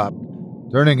since stopped,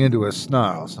 turning into a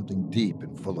snarl, something deep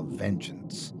and full of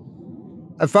vengeance.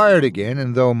 I fired again,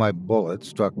 and though my bullet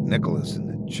struck Nicholas in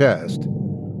the chest,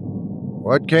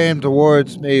 what came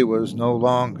towards me was no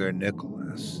longer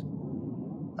Nicholas.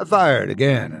 I fired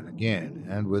again and again,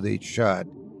 and with each shot,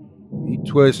 he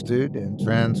twisted and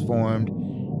transformed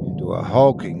into a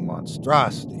hulking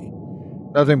monstrosity,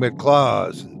 nothing but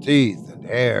claws and teeth and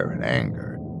hair and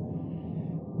anger.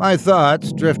 My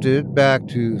thoughts drifted back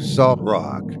to Salt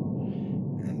Rock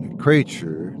and the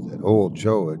creature that old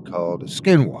Joe had called a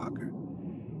skinwalker.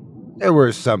 There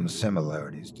were some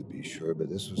similarities, to be sure, but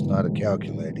this was not a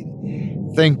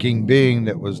calculating, thinking being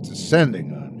that was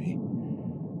descending on me.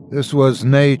 This was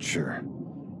nature,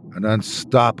 an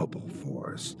unstoppable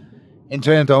force,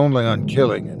 intent only on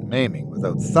killing and maiming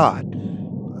without thought,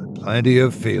 but plenty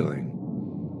of feeling.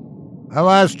 My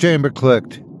last chamber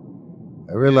clicked.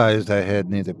 I realized I had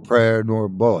neither prayer nor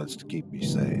bullets to keep me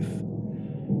safe.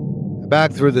 I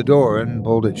backed through the door and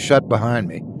pulled it shut behind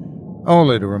me,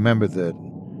 only to remember that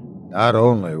not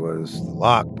only was the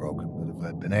lock broken, but if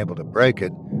I'd been able to break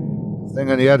it, the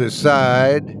thing on the other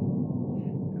side,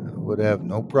 I would have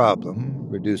no problem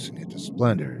reducing it to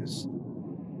splinters.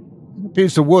 And a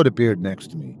piece of wood appeared next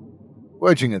to me,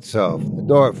 wedging itself in the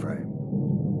doorframe.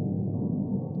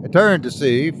 I turned to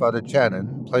see Father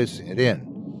Channon placing it in,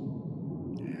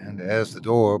 and as the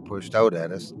door pushed out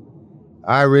at us,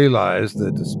 I realized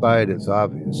that despite its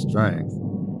obvious strength,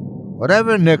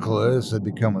 whatever Nicholas had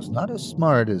become was not as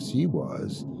smart as he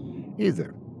was,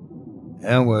 either,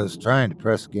 and was trying to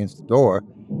press against the door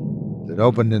that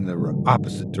opened in the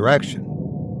opposite direction.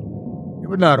 It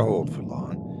would not hold for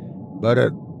long, but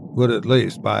it would at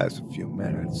least buy us a few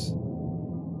minutes.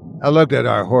 I looked at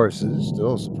our horses,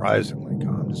 still surprisingly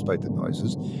calm despite the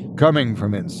noises coming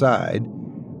from inside,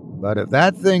 but if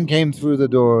that thing came through the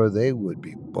door, they would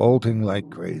be bolting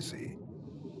like crazy.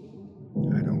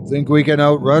 I don't don't think we can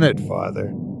outrun it,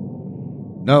 Father.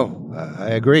 No, I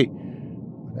agree.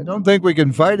 But I don't think we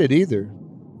can fight it either.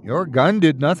 Your gun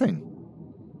did nothing.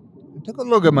 I took a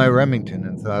look at my Remington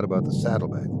and thought about the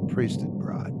saddlebag the priest had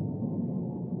brought.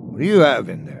 What do you have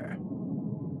in there?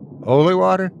 Holy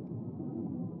water?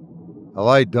 A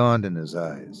light dawned in his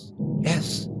eyes.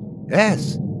 Yes.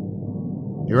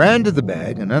 He ran to the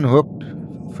bag and unhooked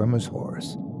from his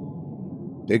horse.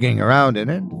 Digging around in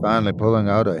it, finally pulling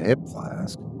out a hip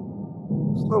flask. I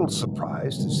was a little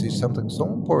surprised to see something so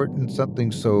important,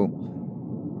 something so,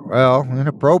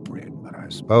 inappropriate. But I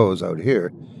suppose out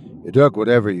here, you took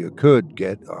whatever you could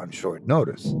get on short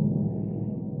notice.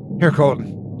 Here,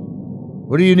 Colton,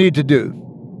 what do you need to do?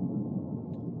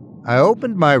 I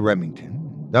opened my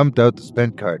Remington, dumped out the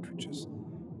spent cartridges,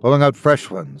 pulling out fresh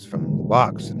ones from the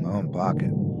box in my own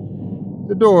pocket.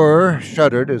 The door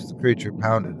shuddered as the creature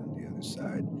pounded on the other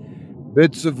side,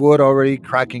 bits of wood already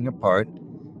cracking apart,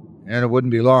 and it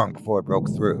wouldn't be long before it broke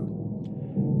through.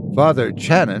 Father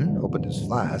Channon opened his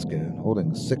flask, and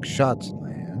holding 6 shots in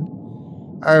my hand,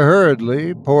 I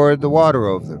hurriedly poured the water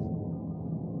over them.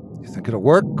 You think it'll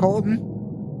work, Colton?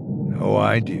 No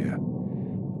idea.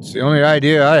 It's the only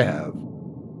idea I have.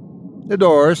 The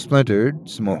door splintered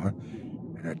some more,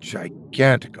 and a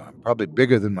gigantic arm, probably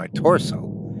bigger than my torso,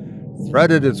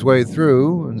 threaded its way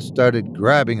through and started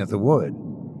grabbing at the wood.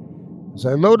 As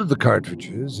I loaded the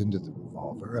cartridges into the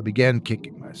revolver, I began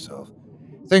kicking myself,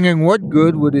 thinking what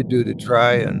good would it do to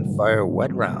try and fire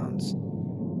wet rounds.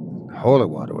 Holy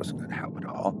water wasn't going to help at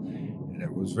all, and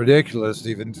it was ridiculous to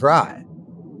even try.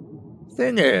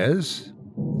 Thing is,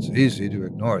 it's easy to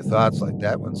ignore thoughts like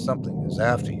that when something is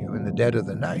after you in the dead of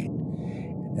the night.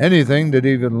 Anything that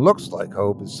even looks like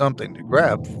hope is something to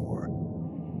grab for.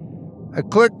 I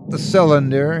clicked the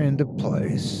cylinder into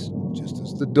place just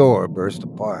as the door burst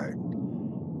apart.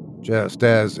 Just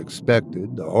as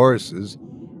expected, the horses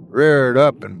reared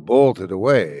up and bolted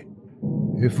away.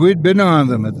 If we'd been on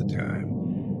them at the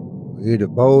time, we'd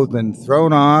have both been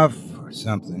thrown off or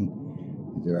something,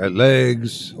 either our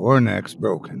legs or necks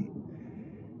broken.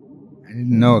 I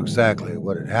didn't know exactly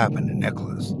what had happened to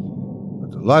Nicholas,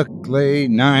 but the luckily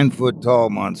 9-foot-tall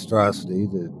monstrosity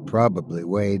that probably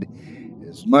weighed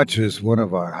as much as one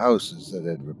of our houses that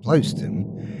had replaced him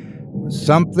was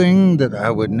something that I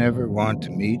would never want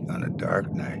to meet on a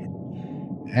dark night.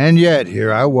 And yet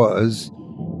here I was,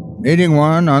 meeting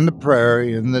one on the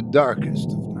prairie in the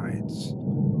darkest of nights.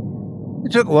 He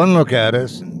took one look at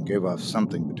us and gave off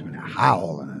something between a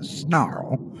howl and a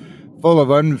snarl, full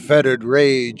of unfettered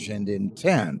rage and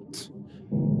intent.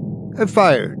 I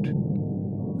fired.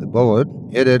 The bullet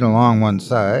hit it along one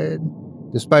side,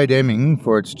 despite aiming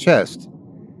for its chest.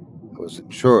 I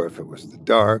wasn't sure if it was the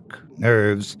dark,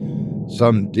 nerves,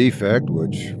 some defect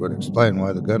which would explain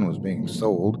why the gun was being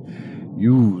sold,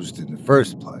 used in the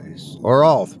first place, or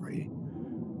all three.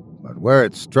 But where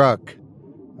it struck,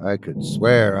 I could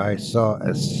swear I saw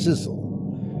a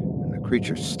sizzle, and the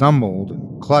creature stumbled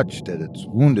and clutched at its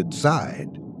wounded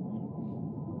side.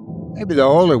 Maybe the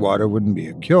holy water wouldn't be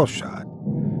a kill shot,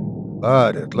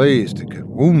 but at least it could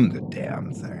wound the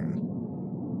damn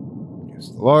thing. Guess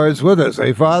the Lord's with us,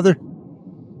 eh, Father?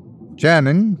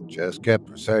 Channon just kept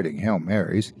reciting Hail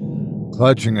Marys,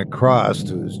 clutching across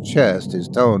to his chest, his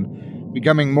tone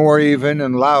becoming more even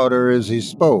and louder as he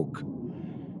spoke.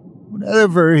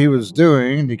 Whatever he was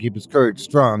doing to keep his courage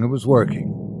strong, it was working.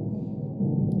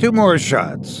 2 more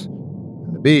shots,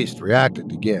 and the beast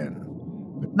reacted again,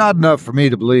 but not enough for me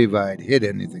to believe I'd hit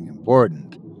anything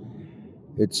important.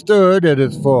 It stood at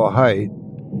its full height,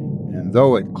 and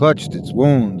though it clutched its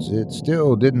wounds, it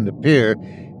still didn't appear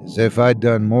as if I'd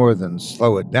done more than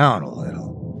slow it down a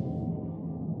little.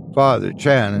 Father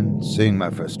Channon, seeing my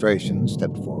frustration,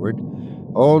 stepped forward,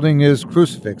 holding his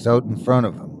crucifix out in front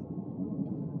of him.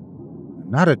 I'm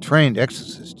not a trained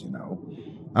exorcist, you know.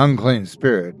 Unclean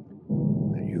spirit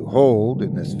that you hold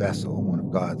in this vessel, one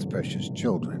of God's precious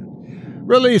children.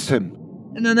 Release him!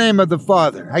 In the name of the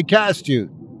Father, I cast you!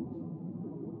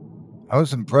 I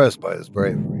was impressed by his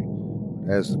bravery.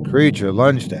 As the creature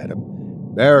lunged at him,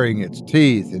 burying its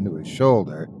teeth into his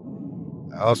shoulder,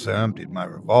 I also emptied my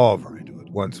revolver into it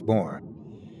once more.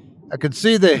 I could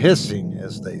see the hissing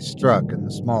as they struck and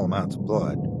the small amounts of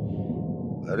blood,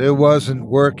 but it wasn't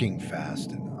working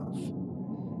fast enough.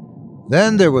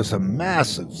 Then there was a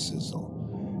massive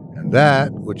sizzle, and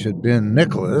that which had been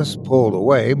Nicholas pulled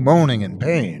away, moaning in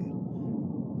pain.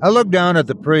 I looked down at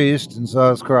the priest and saw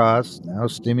his cross, now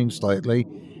steaming slightly,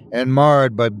 and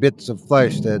marred by bits of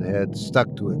flesh that had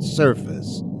stuck to its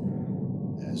surface.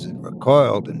 As it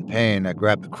recoiled in pain, I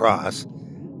grabbed the cross,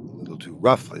 a little too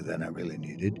roughly than I really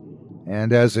needed,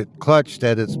 and as it clutched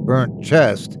at its burnt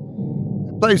chest,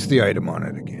 I placed the item on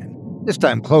it again, this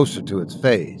time closer to its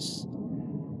face.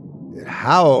 It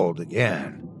howled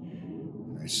again.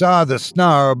 I saw the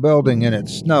snarl building in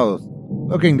its snout,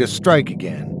 looking to strike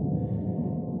again.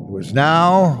 It was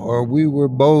now, or we were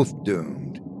both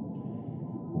doomed.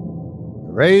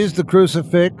 I raised the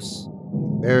crucifix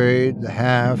and buried the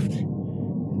haft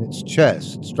in its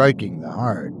chest, striking the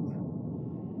heart.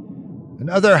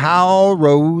 Another howl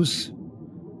rose,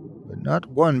 but not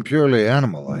one purely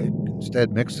animal-like,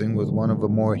 instead mixing with one of a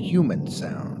more human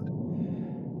sound.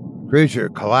 The creature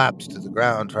collapsed to the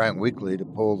ground, trying weakly to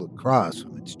pull the cross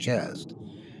from its chest,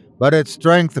 but its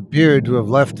strength appeared to have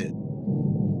left it.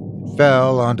 It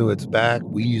fell onto its back,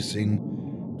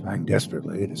 wheezing, trying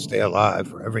desperately to stay alive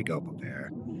for every gulp of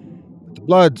air. But the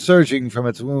blood surging from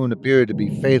its wound appeared to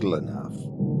be fatal enough.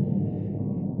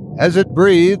 As it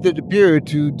breathed, it appeared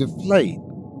to deflate,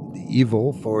 the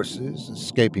evil forces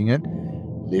escaping it,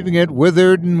 leaving it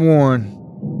withered and worn,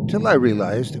 until I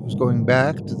realized it was going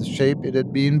back to the shape it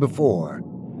had been before,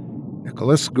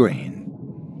 Nicholas Green.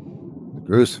 The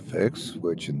crucifix,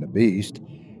 which in the beast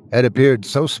had appeared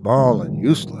so small and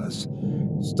useless,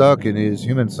 stuck in his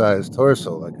human-sized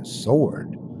torso like a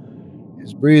sword.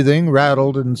 His breathing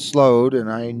rattled and slowed,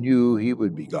 and I knew he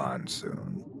would be gone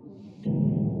soon.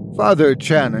 Father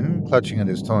Channon, clutching at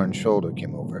his torn shoulder,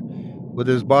 came over with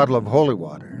his bottle of holy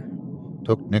water,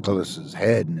 took Nicholas's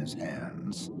head in his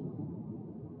hands.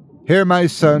 "Here, my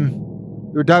son,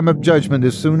 your time of judgment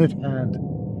is soon at hand.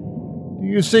 Do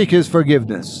you seek his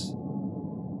forgiveness?"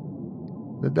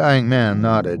 The dying man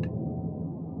nodded.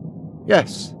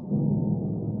 "Yes.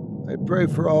 I pray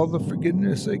for all the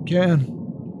forgiveness I can.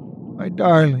 My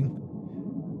darling,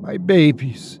 my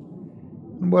babies,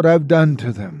 and what I've done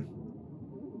to them."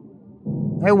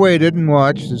 I waited and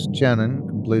watched as Channon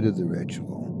completed the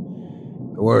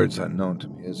ritual, the words unknown to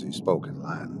me as he spoke in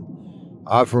Latin,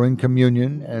 offering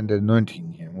communion and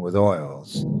anointing him with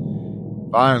oils.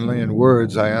 Finally, in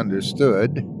words I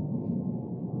understood,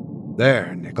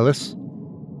 "There, Nicholas.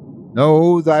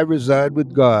 Know thy reside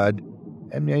with God,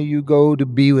 and may you go to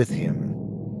be with him.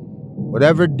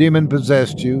 Whatever demon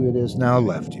possessed you, it has now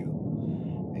left you,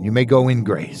 and you may go in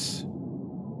grace."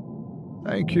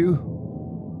 "Thank you.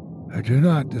 I do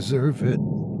not deserve it,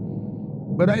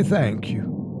 but I thank you."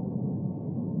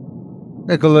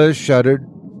 Nicholas shuddered,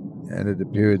 and it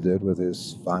appeared that with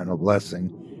his final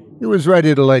blessing, he was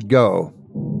ready to let go.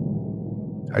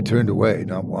 I turned away,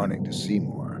 not wanting to see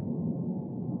more.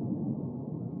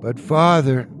 "But,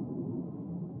 Father,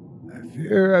 I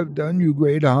fear I've done you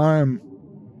great harm,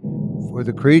 for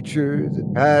the creature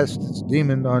that passed its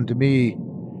demon onto me,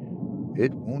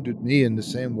 it wounded me in the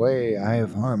same way I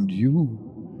have harmed you.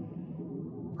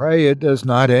 Pray it does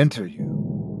not enter you."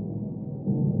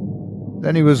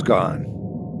 Then he was gone.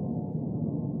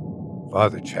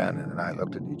 Father Channon and I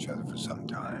looked at each other for some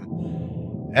time,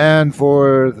 and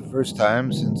for the first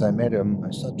time since I met him,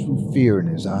 I saw true fear in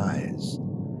his eyes.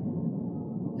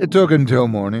 It took until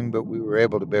morning, but we were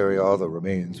able to bury all the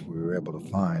remains we were able to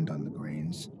find on the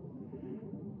greens.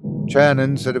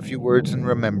 Channon said a few words in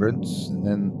remembrance, and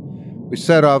then we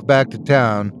set off back to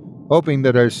town, hoping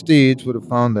that our steeds would have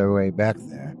found their way back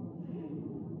there.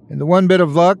 And the one bit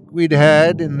of luck we'd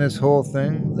had in this whole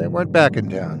thing, they weren't back in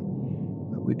town.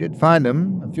 But we did find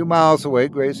them a few miles away,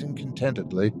 grazing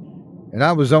contentedly, and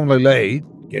I was only late,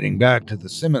 getting back to the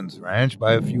Simmons Ranch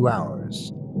by a few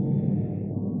hours.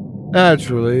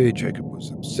 Naturally, Jacob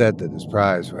was upset that his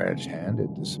prize ranch hand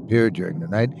had disappeared during the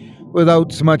night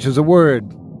without so much as a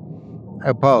word. I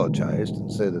apologized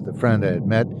and said that the friend I had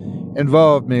met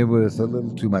involved me with a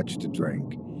little too much to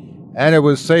drink, and it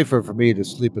was safer for me to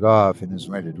sleep it off in his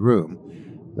rented room,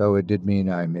 though it did mean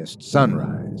I missed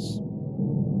sunrise.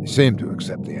 He seemed to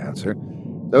accept the answer,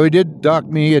 though he did dock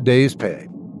me a day's pay.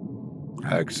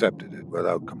 I accepted it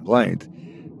without complaint,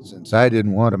 since I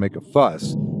didn't want to make a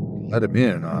fuss and let him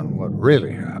in on what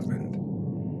really happened.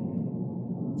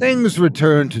 Things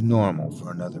returned to normal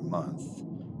for another month,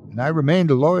 and I remained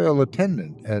a loyal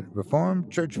attendant at Reformed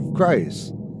Church of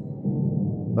Christ.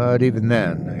 But even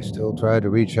then, I still tried to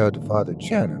reach out to Father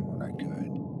Channon when I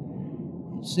could.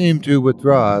 He seemed to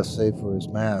withdraw, save for his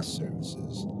Mass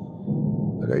services,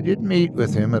 but I did meet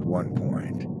with him at one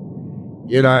point.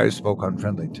 He and I spoke on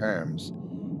friendly terms,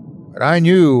 but I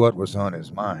knew what was on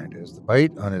his mind, as the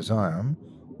bite on his arm,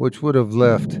 which would have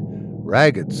left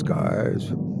ragged scars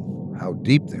from how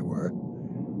deep they were,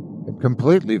 had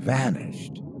completely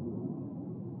vanished.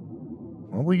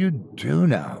 "What will you do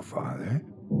now, Father?"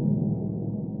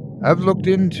 "I've looked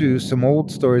into some old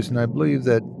stories, and I believe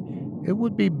that it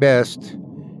would be best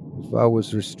if I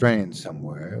was restrained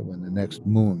somewhere when the next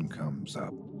moon comes comes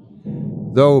up.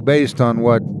 Though based on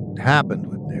what happened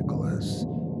with Nicholas,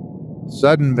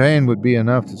 sudden pain would be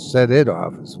enough to set it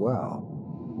off as well.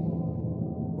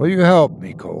 Will you help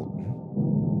me, Colton?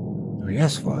 Oh,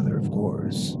 yes, Father, of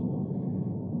course.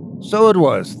 So it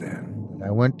was then that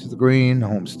I went to the Green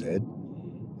homestead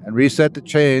and reset the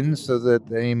chains so that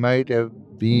they might have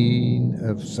been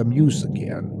of some use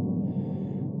again.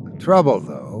 The trouble,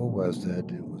 though, was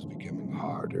that it was becoming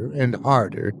harder and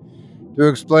harder to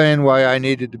explain why I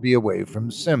needed to be away from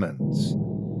Simmons.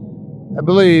 I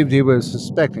believed he was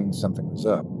suspecting something was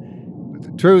up, but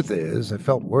the truth is I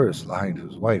felt worse lying to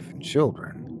his wife and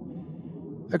children.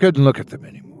 I couldn't look at them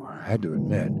anymore, I had to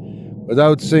admit,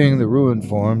 without seeing the ruined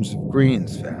forms of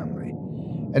Green's family,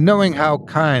 and knowing how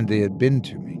kind they had been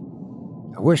to me.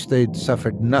 I wished they'd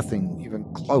suffered nothing even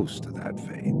close to that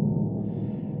fate.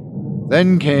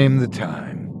 Then came the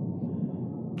time.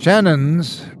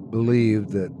 Shannons believed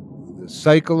that the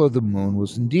cycle of the moon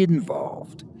was indeed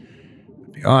involved.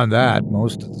 But beyond that,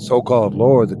 most of the so-called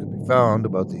lore that could be found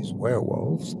about these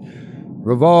werewolves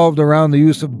revolved around the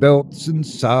use of belts and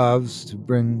salves to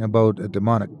bring about a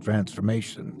demonic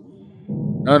transformation,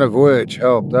 none of which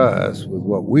helped us with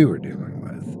what we were dealing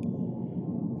with.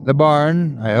 In the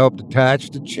barn, I helped attach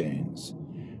the chains,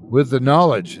 with the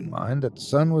knowledge in mind that the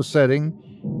sun was setting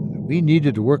and that we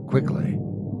needed to work quickly.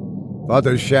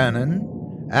 Father Shannon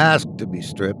asked to be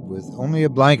stripped with only a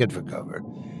blanket for cover,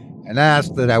 and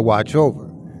asked that I watch over,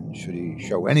 and should he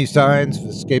show any signs of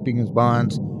escaping his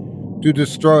bonds, to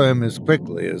destroy him as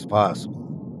quickly as possible.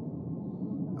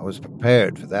 I was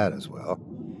prepared for that as well,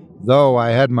 though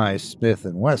I had my Smith &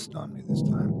 Wesson on me this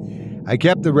time. I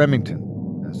kept the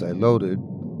Remington as I loaded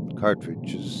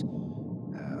cartridges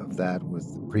of that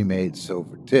with the pre-made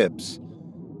silver tips.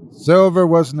 Silver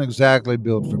wasn't exactly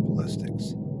built for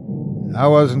ballistics. I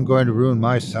wasn't going to ruin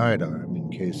my sidearm in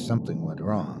case something went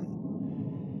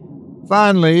wrong.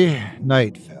 Finally,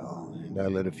 night fell, and I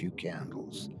lit a few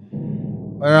candles.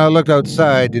 When I looked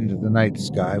outside into the night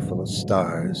sky full of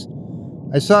stars,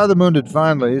 I saw the moon had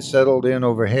finally settled in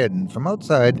overhead, and from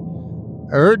outside,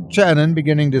 I heard Shannon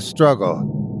beginning to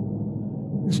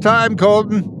struggle. "It's time,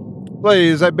 Colton.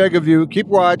 Please, I beg of you, keep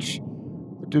watch,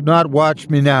 but do not watch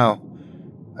me now.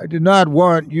 I do not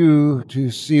want you to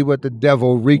see what the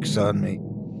devil wreaks on me."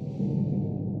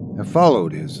 I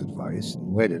followed his advice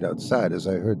and waited outside as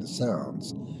I heard the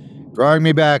sounds, drawing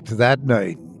me back to that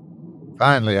night.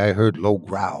 Finally, I heard low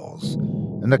growls,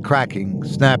 and the cracking,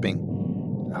 snapping,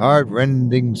 and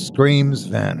heart-rending screams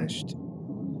vanished.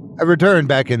 I returned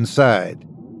back inside.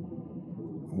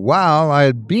 While I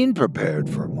had been prepared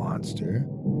for a monster,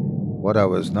 what I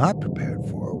was not prepared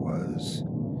for was,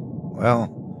 well,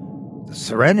 the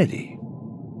serenity.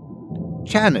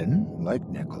 Shannon, like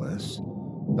Nicholas,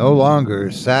 no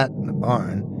longer sat in the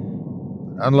barn,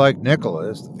 but unlike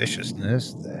Nicholas, the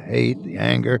viciousness, the hate, the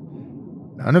anger,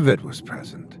 none of it was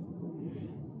present.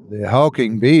 The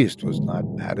hulking beast was not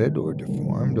matted or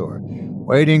deformed or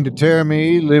waiting to tear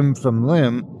me limb from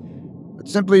limb, but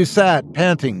simply sat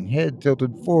panting, head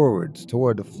tilted forwards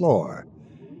toward the floor.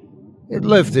 It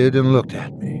lifted and looked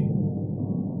at me.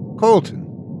 "Colton."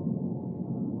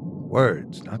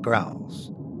 Words, not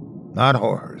growls. Not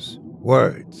horrors.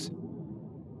 Words.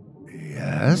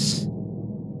 "Yes?"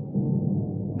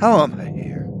 "How am I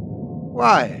here?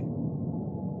 Why?"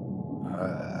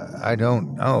 I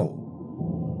don't know."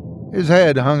 His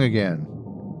head hung again.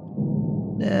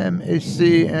 "Nem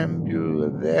esse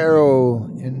ambulivero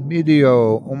in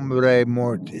medio hombre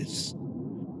mortis."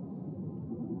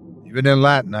 Even in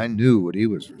Latin, I knew what he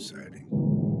was reciting.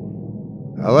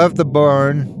 I left the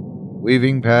barn,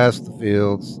 weaving past the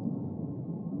fields.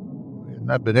 We had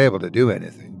not been able to do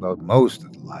anything about most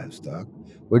of the livestock,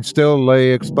 which still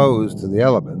lay exposed to the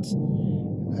elements,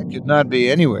 and I could not be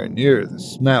anywhere near the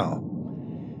smell.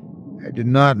 I did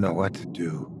not know what to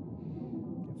do.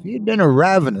 If he had been a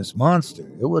ravenous monster,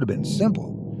 it would have been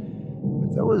simple.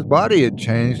 But though his body had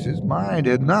changed, his mind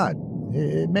had not.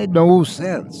 It made no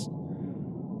sense.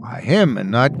 Why him and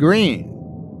not Green?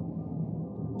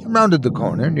 I rounded the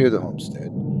corner near the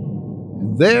homestead,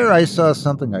 and there I saw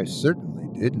something I certainly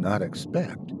did not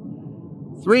expect.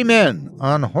 3 men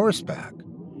on horseback.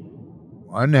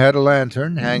 One had a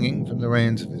lantern hanging from the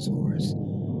reins of his horse,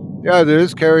 the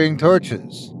others carrying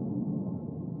torches.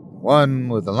 One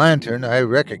with the lantern I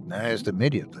recognized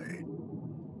immediately.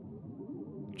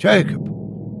 "Jacob,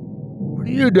 what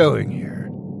are you doing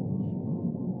here?"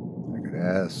 "I could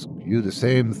ask you the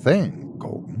same thing,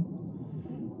 Colton.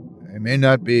 I may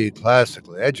not be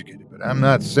classically educated, but I'm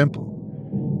not simple.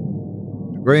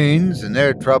 The Greens and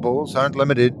their troubles aren't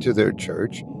limited to their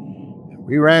church, and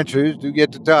we ranchers do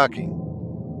get to talking.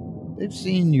 They've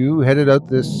seen you headed out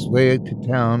this way to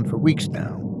town for weeks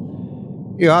now."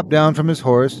 He hopped down from his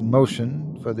horse and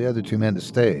motioned for the other two men to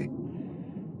stay.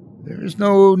 "There is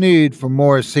no need for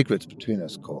more secrets between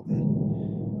us,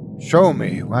 Colton. Show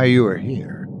me why you are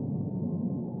here."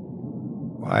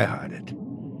 "Why hide it?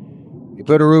 He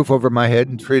put a roof over my head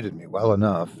and treated me well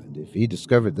enough, and if he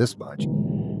discovered this much,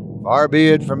 far be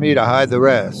it from me to hide the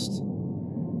rest."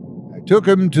 I took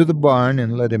him to the barn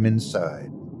and led him inside.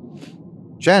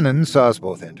 Shannon saw us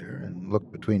both enter and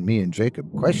looked between me and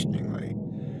Jacob questioningly.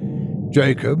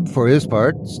 Jacob, for his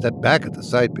part, stepped back at the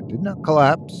sight but did not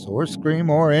collapse or scream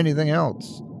or anything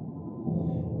else.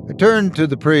 I turned to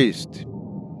the priest.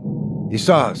 He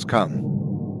saw us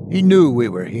come. He knew we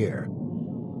were here.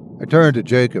 I turned to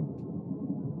Jacob.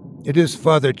 "It is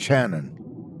Father Shannon.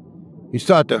 He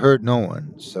sought to hurt no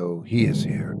one, so he is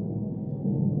here."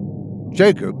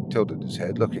 Jacob tilted his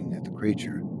head, looking at the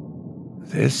creature.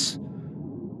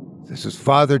 This is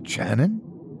Father Shannon?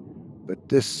 But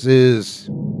this is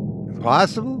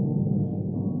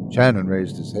impossible?" Shannon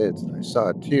raised his head, and I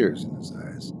saw tears in his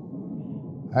eyes.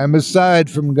 "I am aside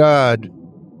from God."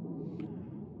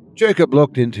 Jacob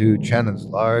looked into Shannon's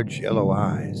large yellow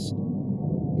eyes.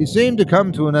 He seemed to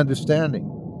come to an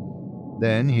understanding.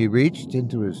 Then he reached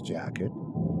into his jacket,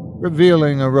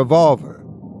 revealing a revolver,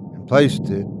 and placed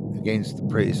it against the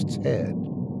priest's head.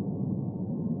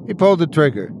 He pulled the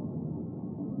trigger.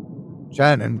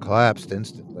 Shannon collapsed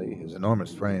instantly, his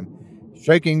enormous frame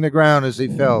shaking the ground as he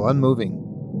fell, unmoving.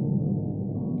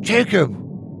 "Jacob,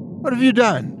 what have you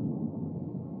done?"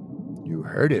 "You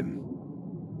heard him.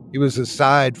 He was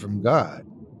aside from God."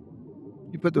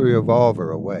 He put the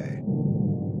revolver away.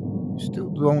 "You still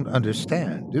don't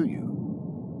understand, do you?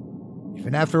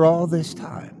 Even after all this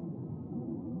time,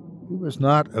 he was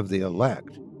not of the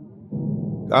elect.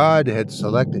 God had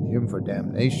selected him for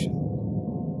damnation.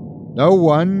 No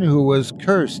one who was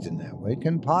cursed in that way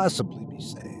can possibly be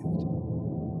saved."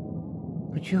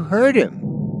 "But you heard him.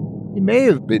 He may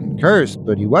have been cursed,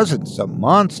 but he wasn't some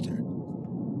monster."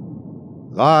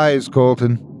 "Lies,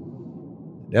 Colton.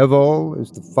 The devil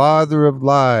is the father of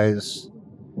lies.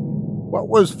 What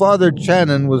was Father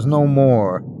Shannon was no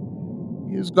more.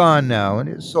 He is gone now, and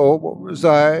his soul will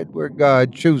reside where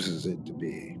God chooses it to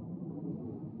be."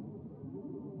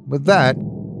 With that,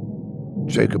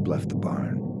 Jacob left the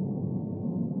barn.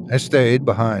 I stayed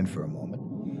behind for a moment,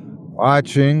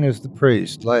 watching as the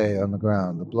priest lay on the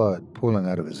ground, the blood pooling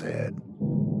out of his head.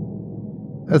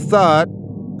 A thought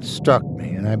struck me,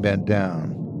 and I bent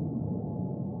down.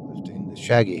 Lifting the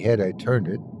shaggy head, I turned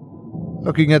it,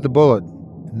 looking at the bullet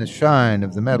and the shine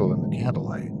of the metal in the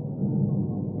candlelight.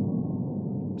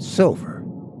 Silver.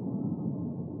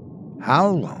 How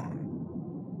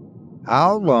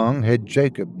long had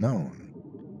Jacob known?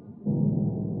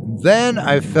 Then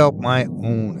I felt my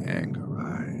own anger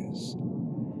rise.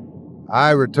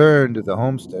 I returned to the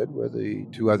homestead where the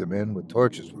two other men with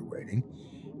torches were waiting,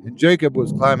 and Jacob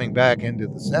was climbing back into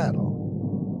the saddle.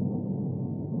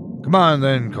 "Come on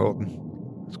then, Colton.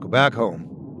 Let's go back home.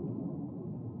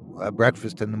 We'll have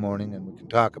breakfast in the morning and we can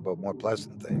talk about more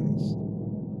pleasant things."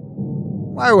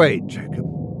 "Why wait, Jacob?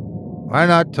 Why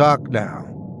not talk now?"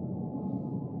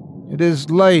 "It is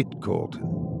late, Colton.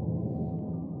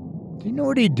 Do you know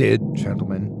what he did,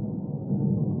 gentlemen?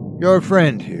 Your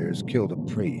friend here has killed a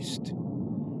priest.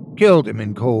 Killed him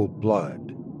in cold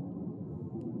blood."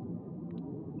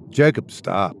 Jacob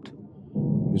stopped,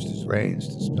 used his reins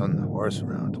to spin the horse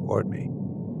around toward me.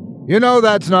 "You know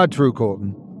that's not true,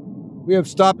 Colton. We have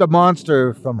stopped a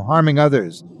monster from harming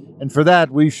others, and for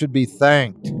that we should be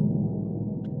thanked."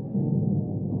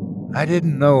 I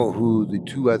didn't know who the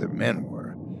two other men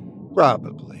were,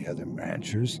 probably other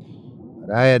ranchers, but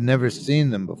I had never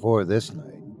seen them before this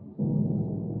night.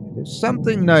 It is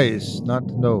something nice not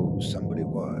to know who somebody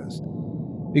was,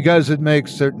 because it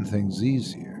makes certain things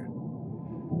easier.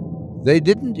 They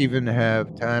didn't even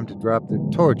have time to drop their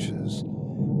torches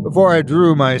before I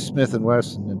drew my Smith &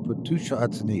 Wesson and put 2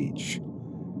 shots in each.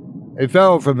 They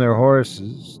fell from their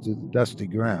horses to the dusty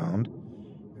ground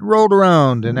and rolled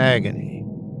around in agony.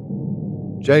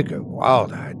 Jacob,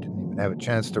 wild-eyed, didn't even have a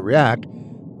chance to react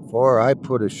before I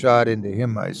put a shot into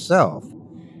him myself.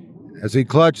 As he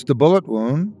clutched the bullet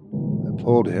wound, I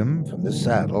pulled him from the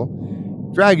saddle,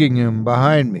 dragging him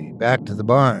behind me back to the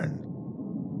barn.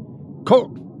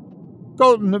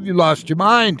 Colton, have you lost your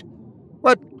mind?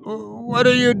 What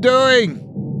are you doing?"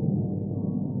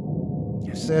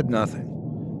 He said nothing,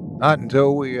 not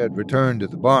until we had returned to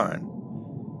the barn.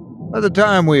 By the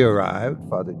time we arrived,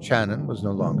 Father Shannon was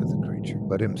no longer the creature,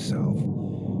 but himself,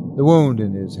 the wound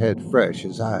in his head fresh,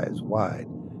 his eyes wide,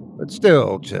 but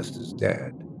still just as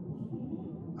dead.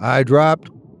 I dropped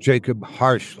Jacob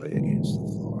harshly against the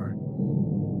floor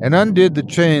and undid the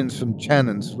chains from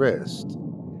Channon's wrist.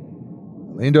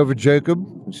 I leaned over Jacob,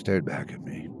 who stared back at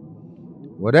me.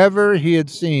 Whatever he had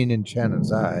seen in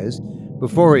Channon's eyes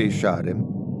before he shot him,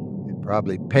 it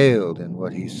probably paled in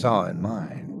what he saw in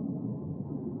mine.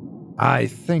 I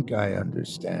think I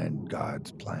understand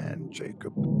God's plan,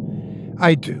 Jacob.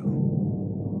 I do.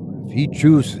 But if he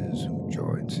chooses who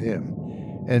joins him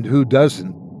and who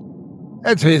doesn't,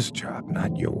 that's his job,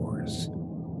 not yours.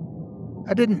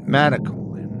 I didn't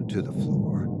manacle him to the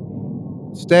floor.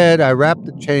 Instead, I wrapped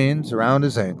the chains around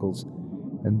his ankles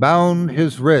and bound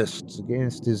his wrists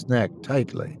against his neck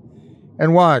tightly,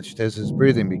 and watched as his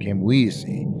breathing became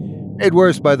wheezy, made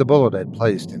worse by the bullet I'd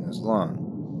placed in his lung.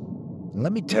 And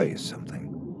let me tell you something.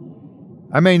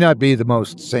 I may not be the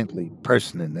most saintly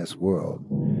person in this world,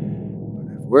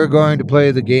 but if we're going to play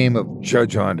the game of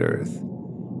judge on earth,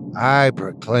 I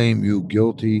proclaim you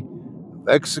guilty of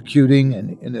executing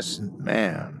an innocent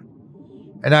man,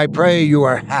 and I pray you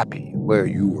are happy where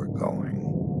you were going.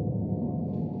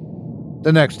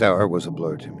 The next hour was a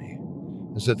blur to me,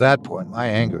 as at that point my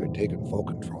anger had taken full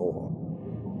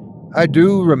control. I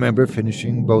do remember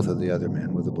finishing both of the other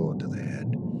men with a bullet to the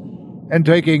head, and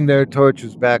taking their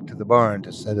torches back to the barn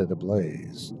to set it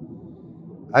ablaze.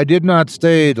 I did not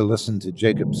stay to listen to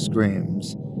Jacob's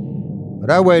screams, but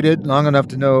I waited long enough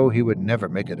to know he would never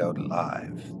make it out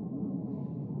alive.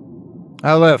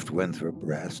 I left Winthrop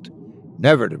Rest,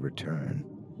 never to return.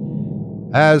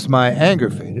 As my anger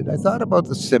faded, I thought about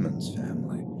the Simmons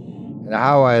family, and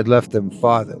how I had left them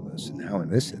fatherless, and how in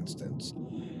this instance,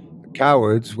 the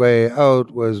coward's way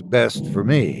out was best for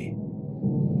me.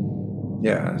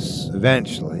 Yes,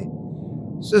 eventually,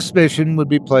 suspicion would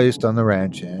be placed on the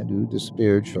ranch hand who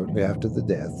disappeared shortly after the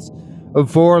deaths of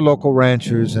 4 local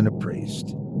ranchers and a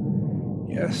priest.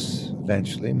 Yes,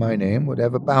 eventually my name would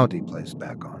have a bounty placed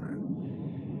back on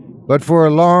it. But for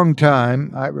a long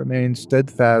time, I remained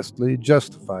steadfastly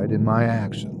justified in my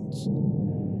actions.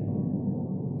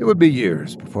 It would be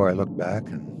years before I looked back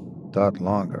and thought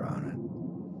longer on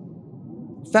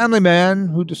it. A family man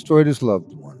who destroyed his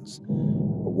loved ones,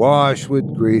 awash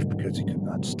with grief because he could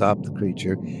not stop the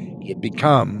creature he had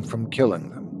become from killing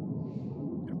them.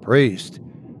 A priest,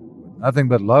 with nothing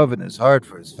but love in his heart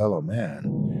for his fellow man,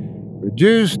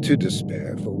 reduced to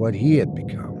despair for what he had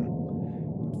become,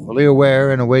 but fully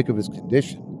aware and awake of his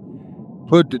condition,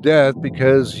 put to death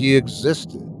because he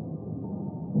existed.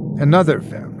 Another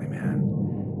family man,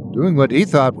 doing what he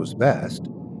thought was best,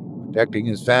 protecting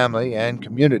his family and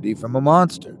community from a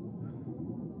monster.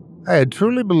 I had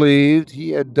truly believed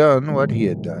he had done what he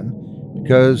had done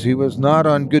because he was not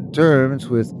on good terms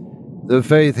with the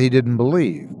faith he didn't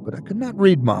believe, but I could not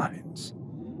read minds.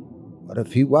 What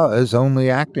if he was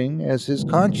only acting as his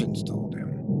conscience told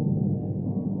him?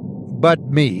 But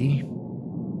me,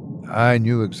 I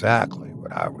knew exactly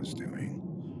what I was doing.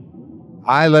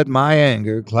 I let my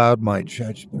anger cloud my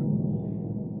judgment.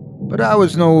 But I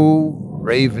was no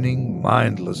ravening,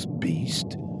 mindless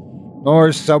beast,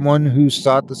 nor someone who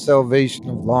sought the salvation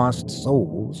of lost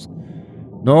souls,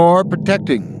 nor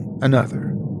protecting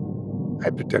another. I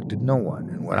protected no one,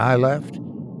 and when I left,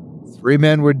 3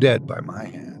 men were dead by my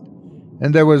hand,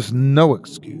 and there was no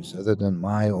excuse other than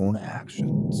my own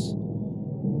actions.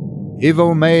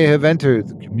 Evil may have entered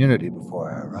the community before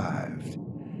I arrived,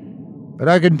 but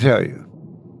I can tell you,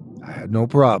 I had no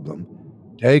problem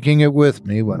taking it with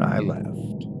me when I left.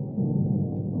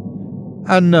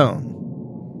 Unknown.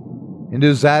 And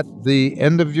is that the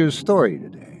end of your story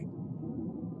today?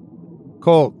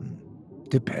 Colton,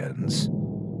 depends.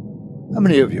 How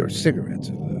many of your cigarettes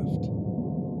are left?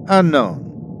 Unknown.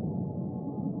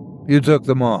 You took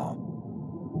them all.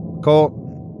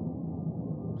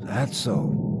 Colton, that's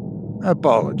so. I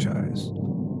apologize.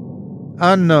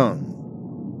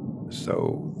 Unknown.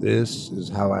 So this is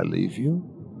how I leave you?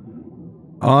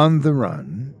 On the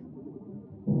run,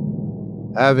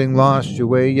 having lost your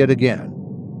way yet again.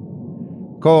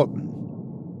 Colton,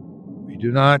 we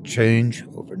do not change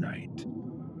overnight,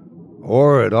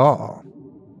 or at all.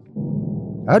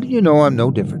 How do you know I'm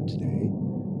no different today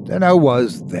than I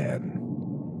was then?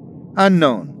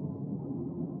 Unknown.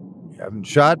 You haven't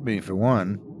shot me, for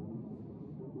one.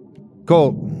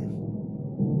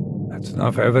 Colton, that's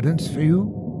enough evidence for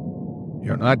you?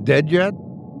 You're not dead yet?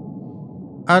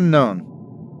 Unknown.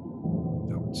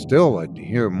 I would still like to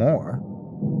hear more.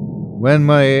 When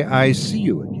may I see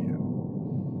you again?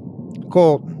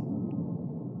 Colton,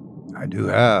 I do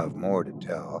have more to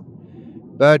tell,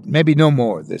 but maybe no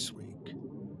more this week.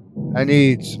 I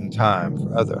need some time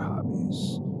for other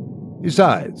hobbies.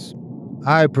 Besides,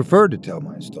 I prefer to tell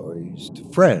my stories to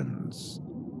friends.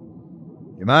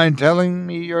 You mind telling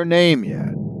me your name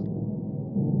yet?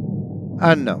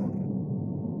 Unknown.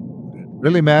 Would it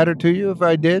really matter to you if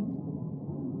I did?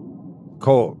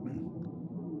 Colton.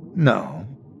 No.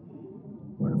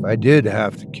 But if I did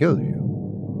have to kill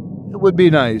you, it would be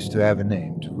nice to have a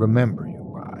name to remember you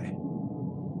by.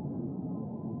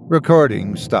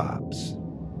 Recording stops.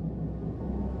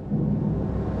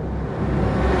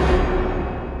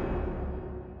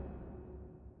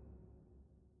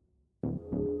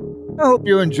 I hope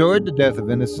you enjoyed The Death of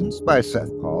Innocence by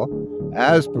Seth Paul,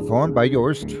 as performed by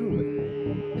yours truly.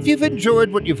 If you've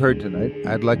enjoyed what you've heard tonight,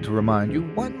 I'd like to remind you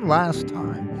one last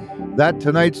time that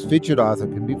tonight's featured author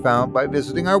can be found by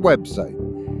visiting our website.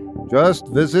 Just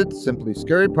visit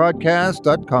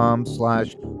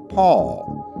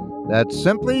simplyscarypodcast.com/Paul. That's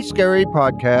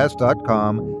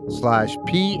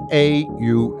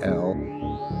simplyscarypodcast.com/PAUL.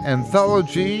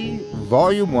 Anthology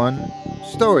Volume 1,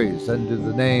 Stories Under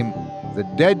the Name The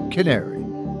Dead Canary.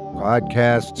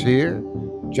 Podcasts here,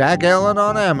 Jack Allen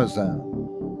on Amazon.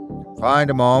 You can find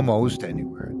him almost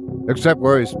anywhere, except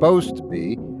where he's supposed to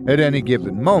be at any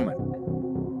given moment.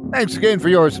 Thanks again for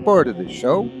your support of this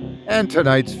show and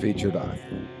tonight's featured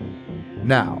author.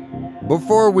 Now,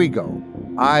 before we go,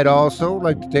 I'd also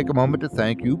like to take a moment to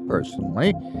thank you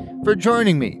personally for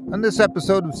joining me on this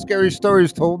episode of Scary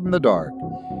Stories Told in the Dark.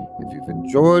 If you've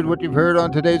enjoyed what you've heard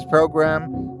on today's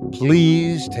program,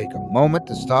 please take a moment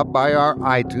to stop by our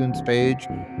iTunes page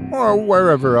or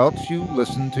wherever else you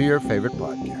listen to your favorite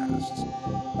podcasts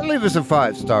and leave us a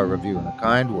 5-star review and a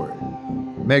kind word.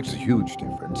 It makes a huge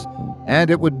difference, and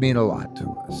it would mean a lot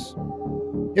to us.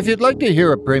 If you'd like to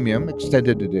hear a premium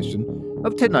extended edition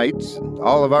of tonight's and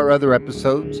all of our other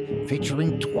episodes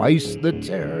featuring twice the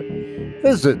terror,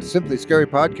 visit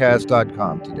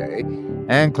simplyscarypodcast.com today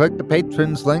and click the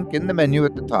Patrons link in the menu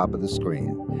at the top of the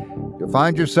screen. You'll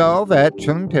find yourself at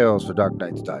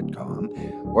chillingtalesfordarknights.com,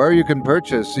 where you can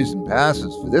purchase season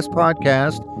passes for this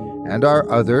podcast and our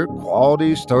other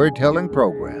quality storytelling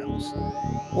programs.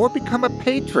 Or become a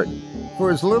patron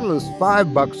for as little as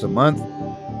 $5 a month.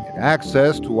 Get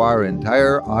access to our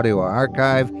entire audio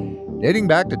archive dating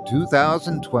back to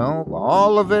 2012,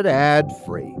 all of it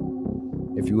ad-free.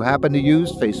 If you happen to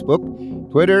use Facebook,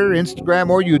 Twitter, Instagram,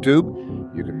 or YouTube,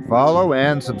 you can follow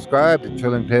and subscribe to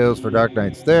Chilling Tales for Dark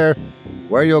Nights there,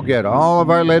 where you'll get all of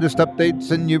our latest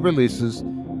updates and new releases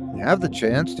and have the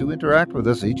chance to interact with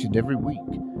us each and every week.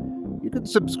 You can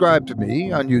subscribe to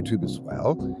me on YouTube as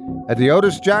well at the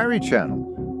Otis Diary channel,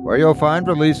 where you'll find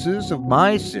releases of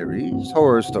my series,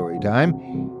 Horror Storytime,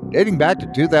 dating back to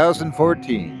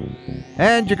 2014.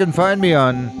 And you can find me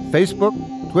on Facebook,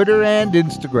 Twitter, and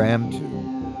Instagram too.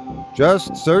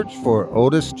 Just search for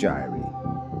Otis Diary.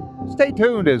 Stay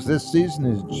tuned as this season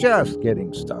is just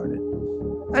getting started.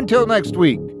 Until next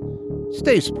week,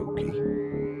 stay spooky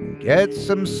and get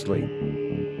some sleep,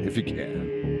 if you can.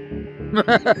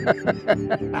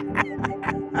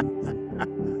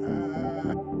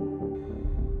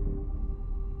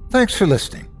 Thanks for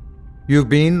listening. You've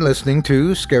been listening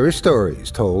to Scary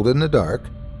Stories Told in the Dark,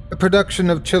 a production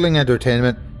of Chilling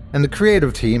Entertainment and the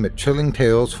creative team at Chilling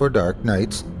Tales for Dark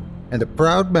Nights, and a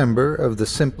proud member of the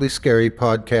Simply Scary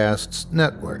Podcasts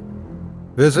Network.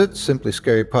 Visit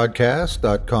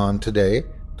simplyscarypodcast.com today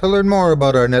to learn more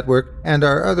about our network and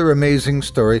our other amazing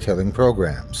storytelling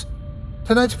programs.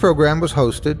 Tonight's program was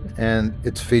hosted, and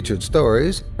its featured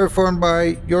stories performed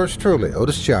by yours truly,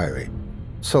 Otis Diary.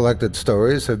 Selected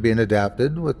stories have been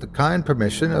adapted with the kind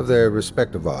permission of their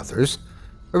respective authors.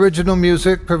 Original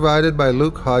music provided by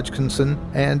Luke Hodgkinson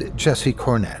and Jesse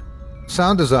Cornett.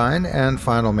 Sound design and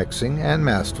final mixing and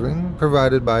mastering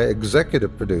provided by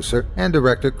executive producer and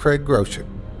director Craig Groshek.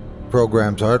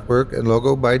 Program's artwork and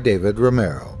logo by David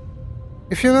Romero.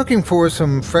 If you're looking for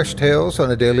some fresh tales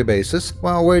on a daily basis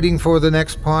while waiting for the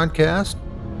next podcast,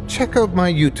 check out my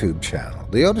YouTube channel,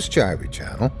 the Otis Diary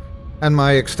channel, and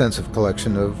my extensive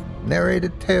collection of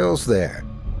narrated tales there.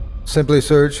 Simply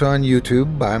search on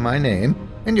YouTube by my name,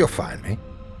 and you'll find me.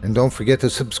 And don't forget to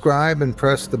subscribe and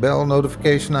press the bell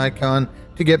notification icon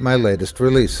to get my latest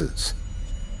releases.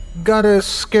 Got a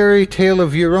scary tale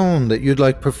of your own that you'd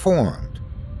like performed?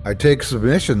 I take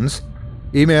submissions.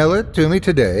 Email it to me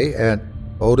today at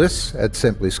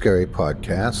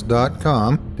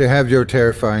otis@simplyscarypodcast.com to have your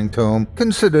terrifying tome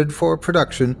considered for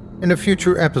production in a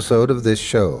future episode of this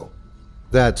show.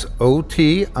 That's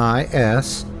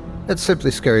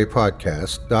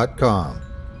otis@simplyscarypodcast.com.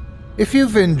 If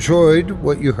you've enjoyed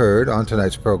what you heard on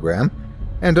tonight's program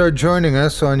and are joining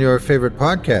us on your favorite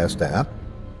podcast app,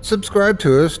 subscribe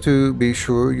to us to be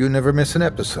sure you never miss an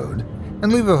episode,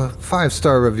 and leave a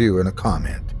 5-star review and a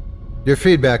comment. Your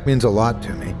feedback means a lot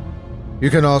to me. You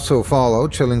can also follow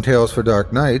Chilling Tales for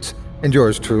Dark Nights and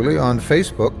yours truly on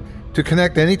Facebook to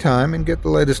connect anytime and get the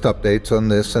latest updates on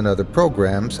this and other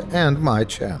programs and my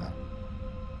channel.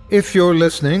 If you're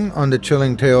listening on the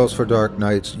Chilling Tales for Dark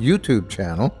Nights YouTube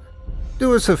channel,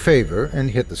 do us a favor and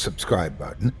hit the subscribe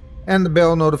button and the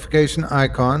bell notification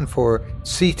icon for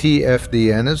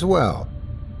CTFDN as well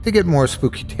to get more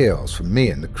spooky tales from me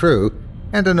and the crew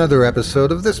and another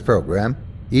episode of this program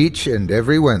each and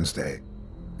every Wednesday.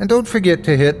 And don't forget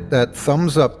to hit that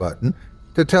thumbs up button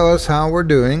to tell us how we're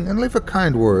doing and leave a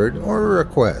kind word or a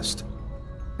request.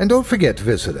 And don't forget to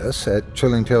visit us at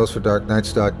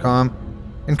chillingtalesfordarknights.com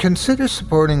and consider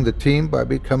supporting the team by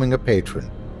becoming a patron.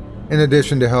 In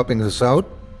addition to helping us out,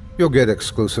 you'll get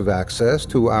exclusive access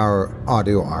to our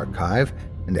audio archive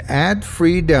and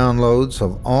ad-free downloads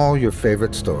of all your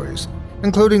favorite stories,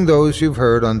 including those you've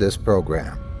heard on this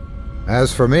program.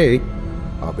 As for me,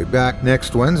 I'll be back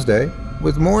next Wednesday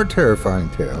with more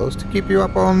terrifying tales to keep you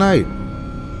up all night.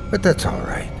 But that's all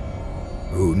right.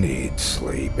 Who needs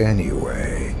sleep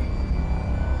anyway?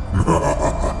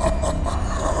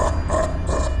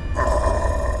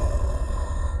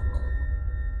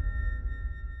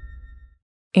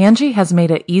 Angie has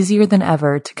made it easier than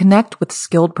ever to connect with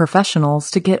skilled professionals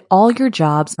to get all your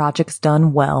jobs projects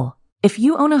done well. If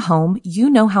you own a home, you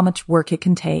know how much work it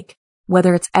can take,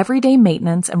 whether it's everyday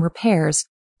maintenance and repairs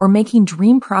or making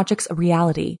dream projects a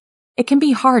reality. It can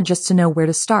be hard just to know where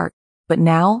to start, but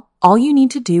now all you need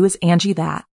to do is Angie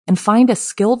that and find a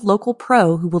skilled local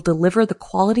pro who will deliver the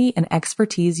quality and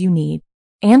expertise you need.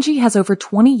 Angie has over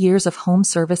 20 years of home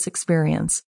service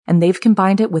experience, and they've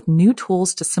combined it with new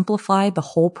tools to simplify the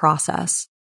whole process.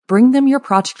 Bring them your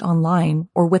project online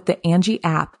or with the Angie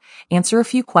app, answer a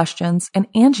few questions, and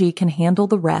Angie can handle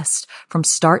the rest from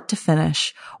start to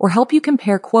finish or help you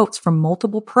compare quotes from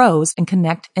multiple pros and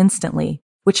connect instantly,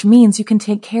 which means you can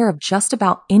take care of just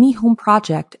about any home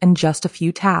project in just a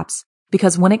few taps.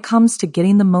 Because when it comes to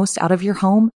getting the most out of your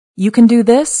home, you can do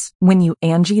this when you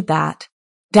Angie that.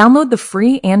 Download the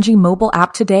free Angie mobile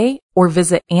app today or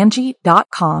visit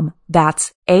Angie.com.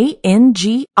 That's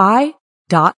ANGI.com.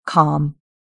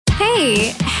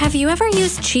 Hey, have you ever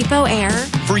used Cheapo Air?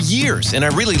 For years, and I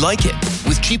really like it.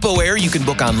 With Cheapo Air, you can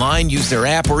book online, use their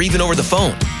app, or even over the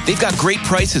phone. They've got great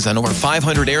prices on over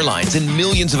 500 airlines and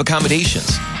millions of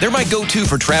accommodations. They're my go-to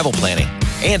for travel planning.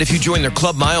 And if you join their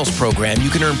Club Miles program,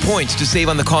 you can earn points to save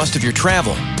on the cost of your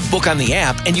travel. Book on the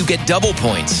app and you get double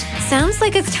points. Sounds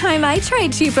like it's time I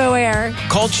tried Cheapo Air.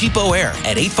 Call Cheapo Air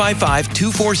at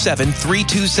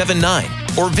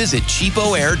 855-247-3279 or visit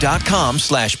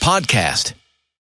cheapoair.com/podcast.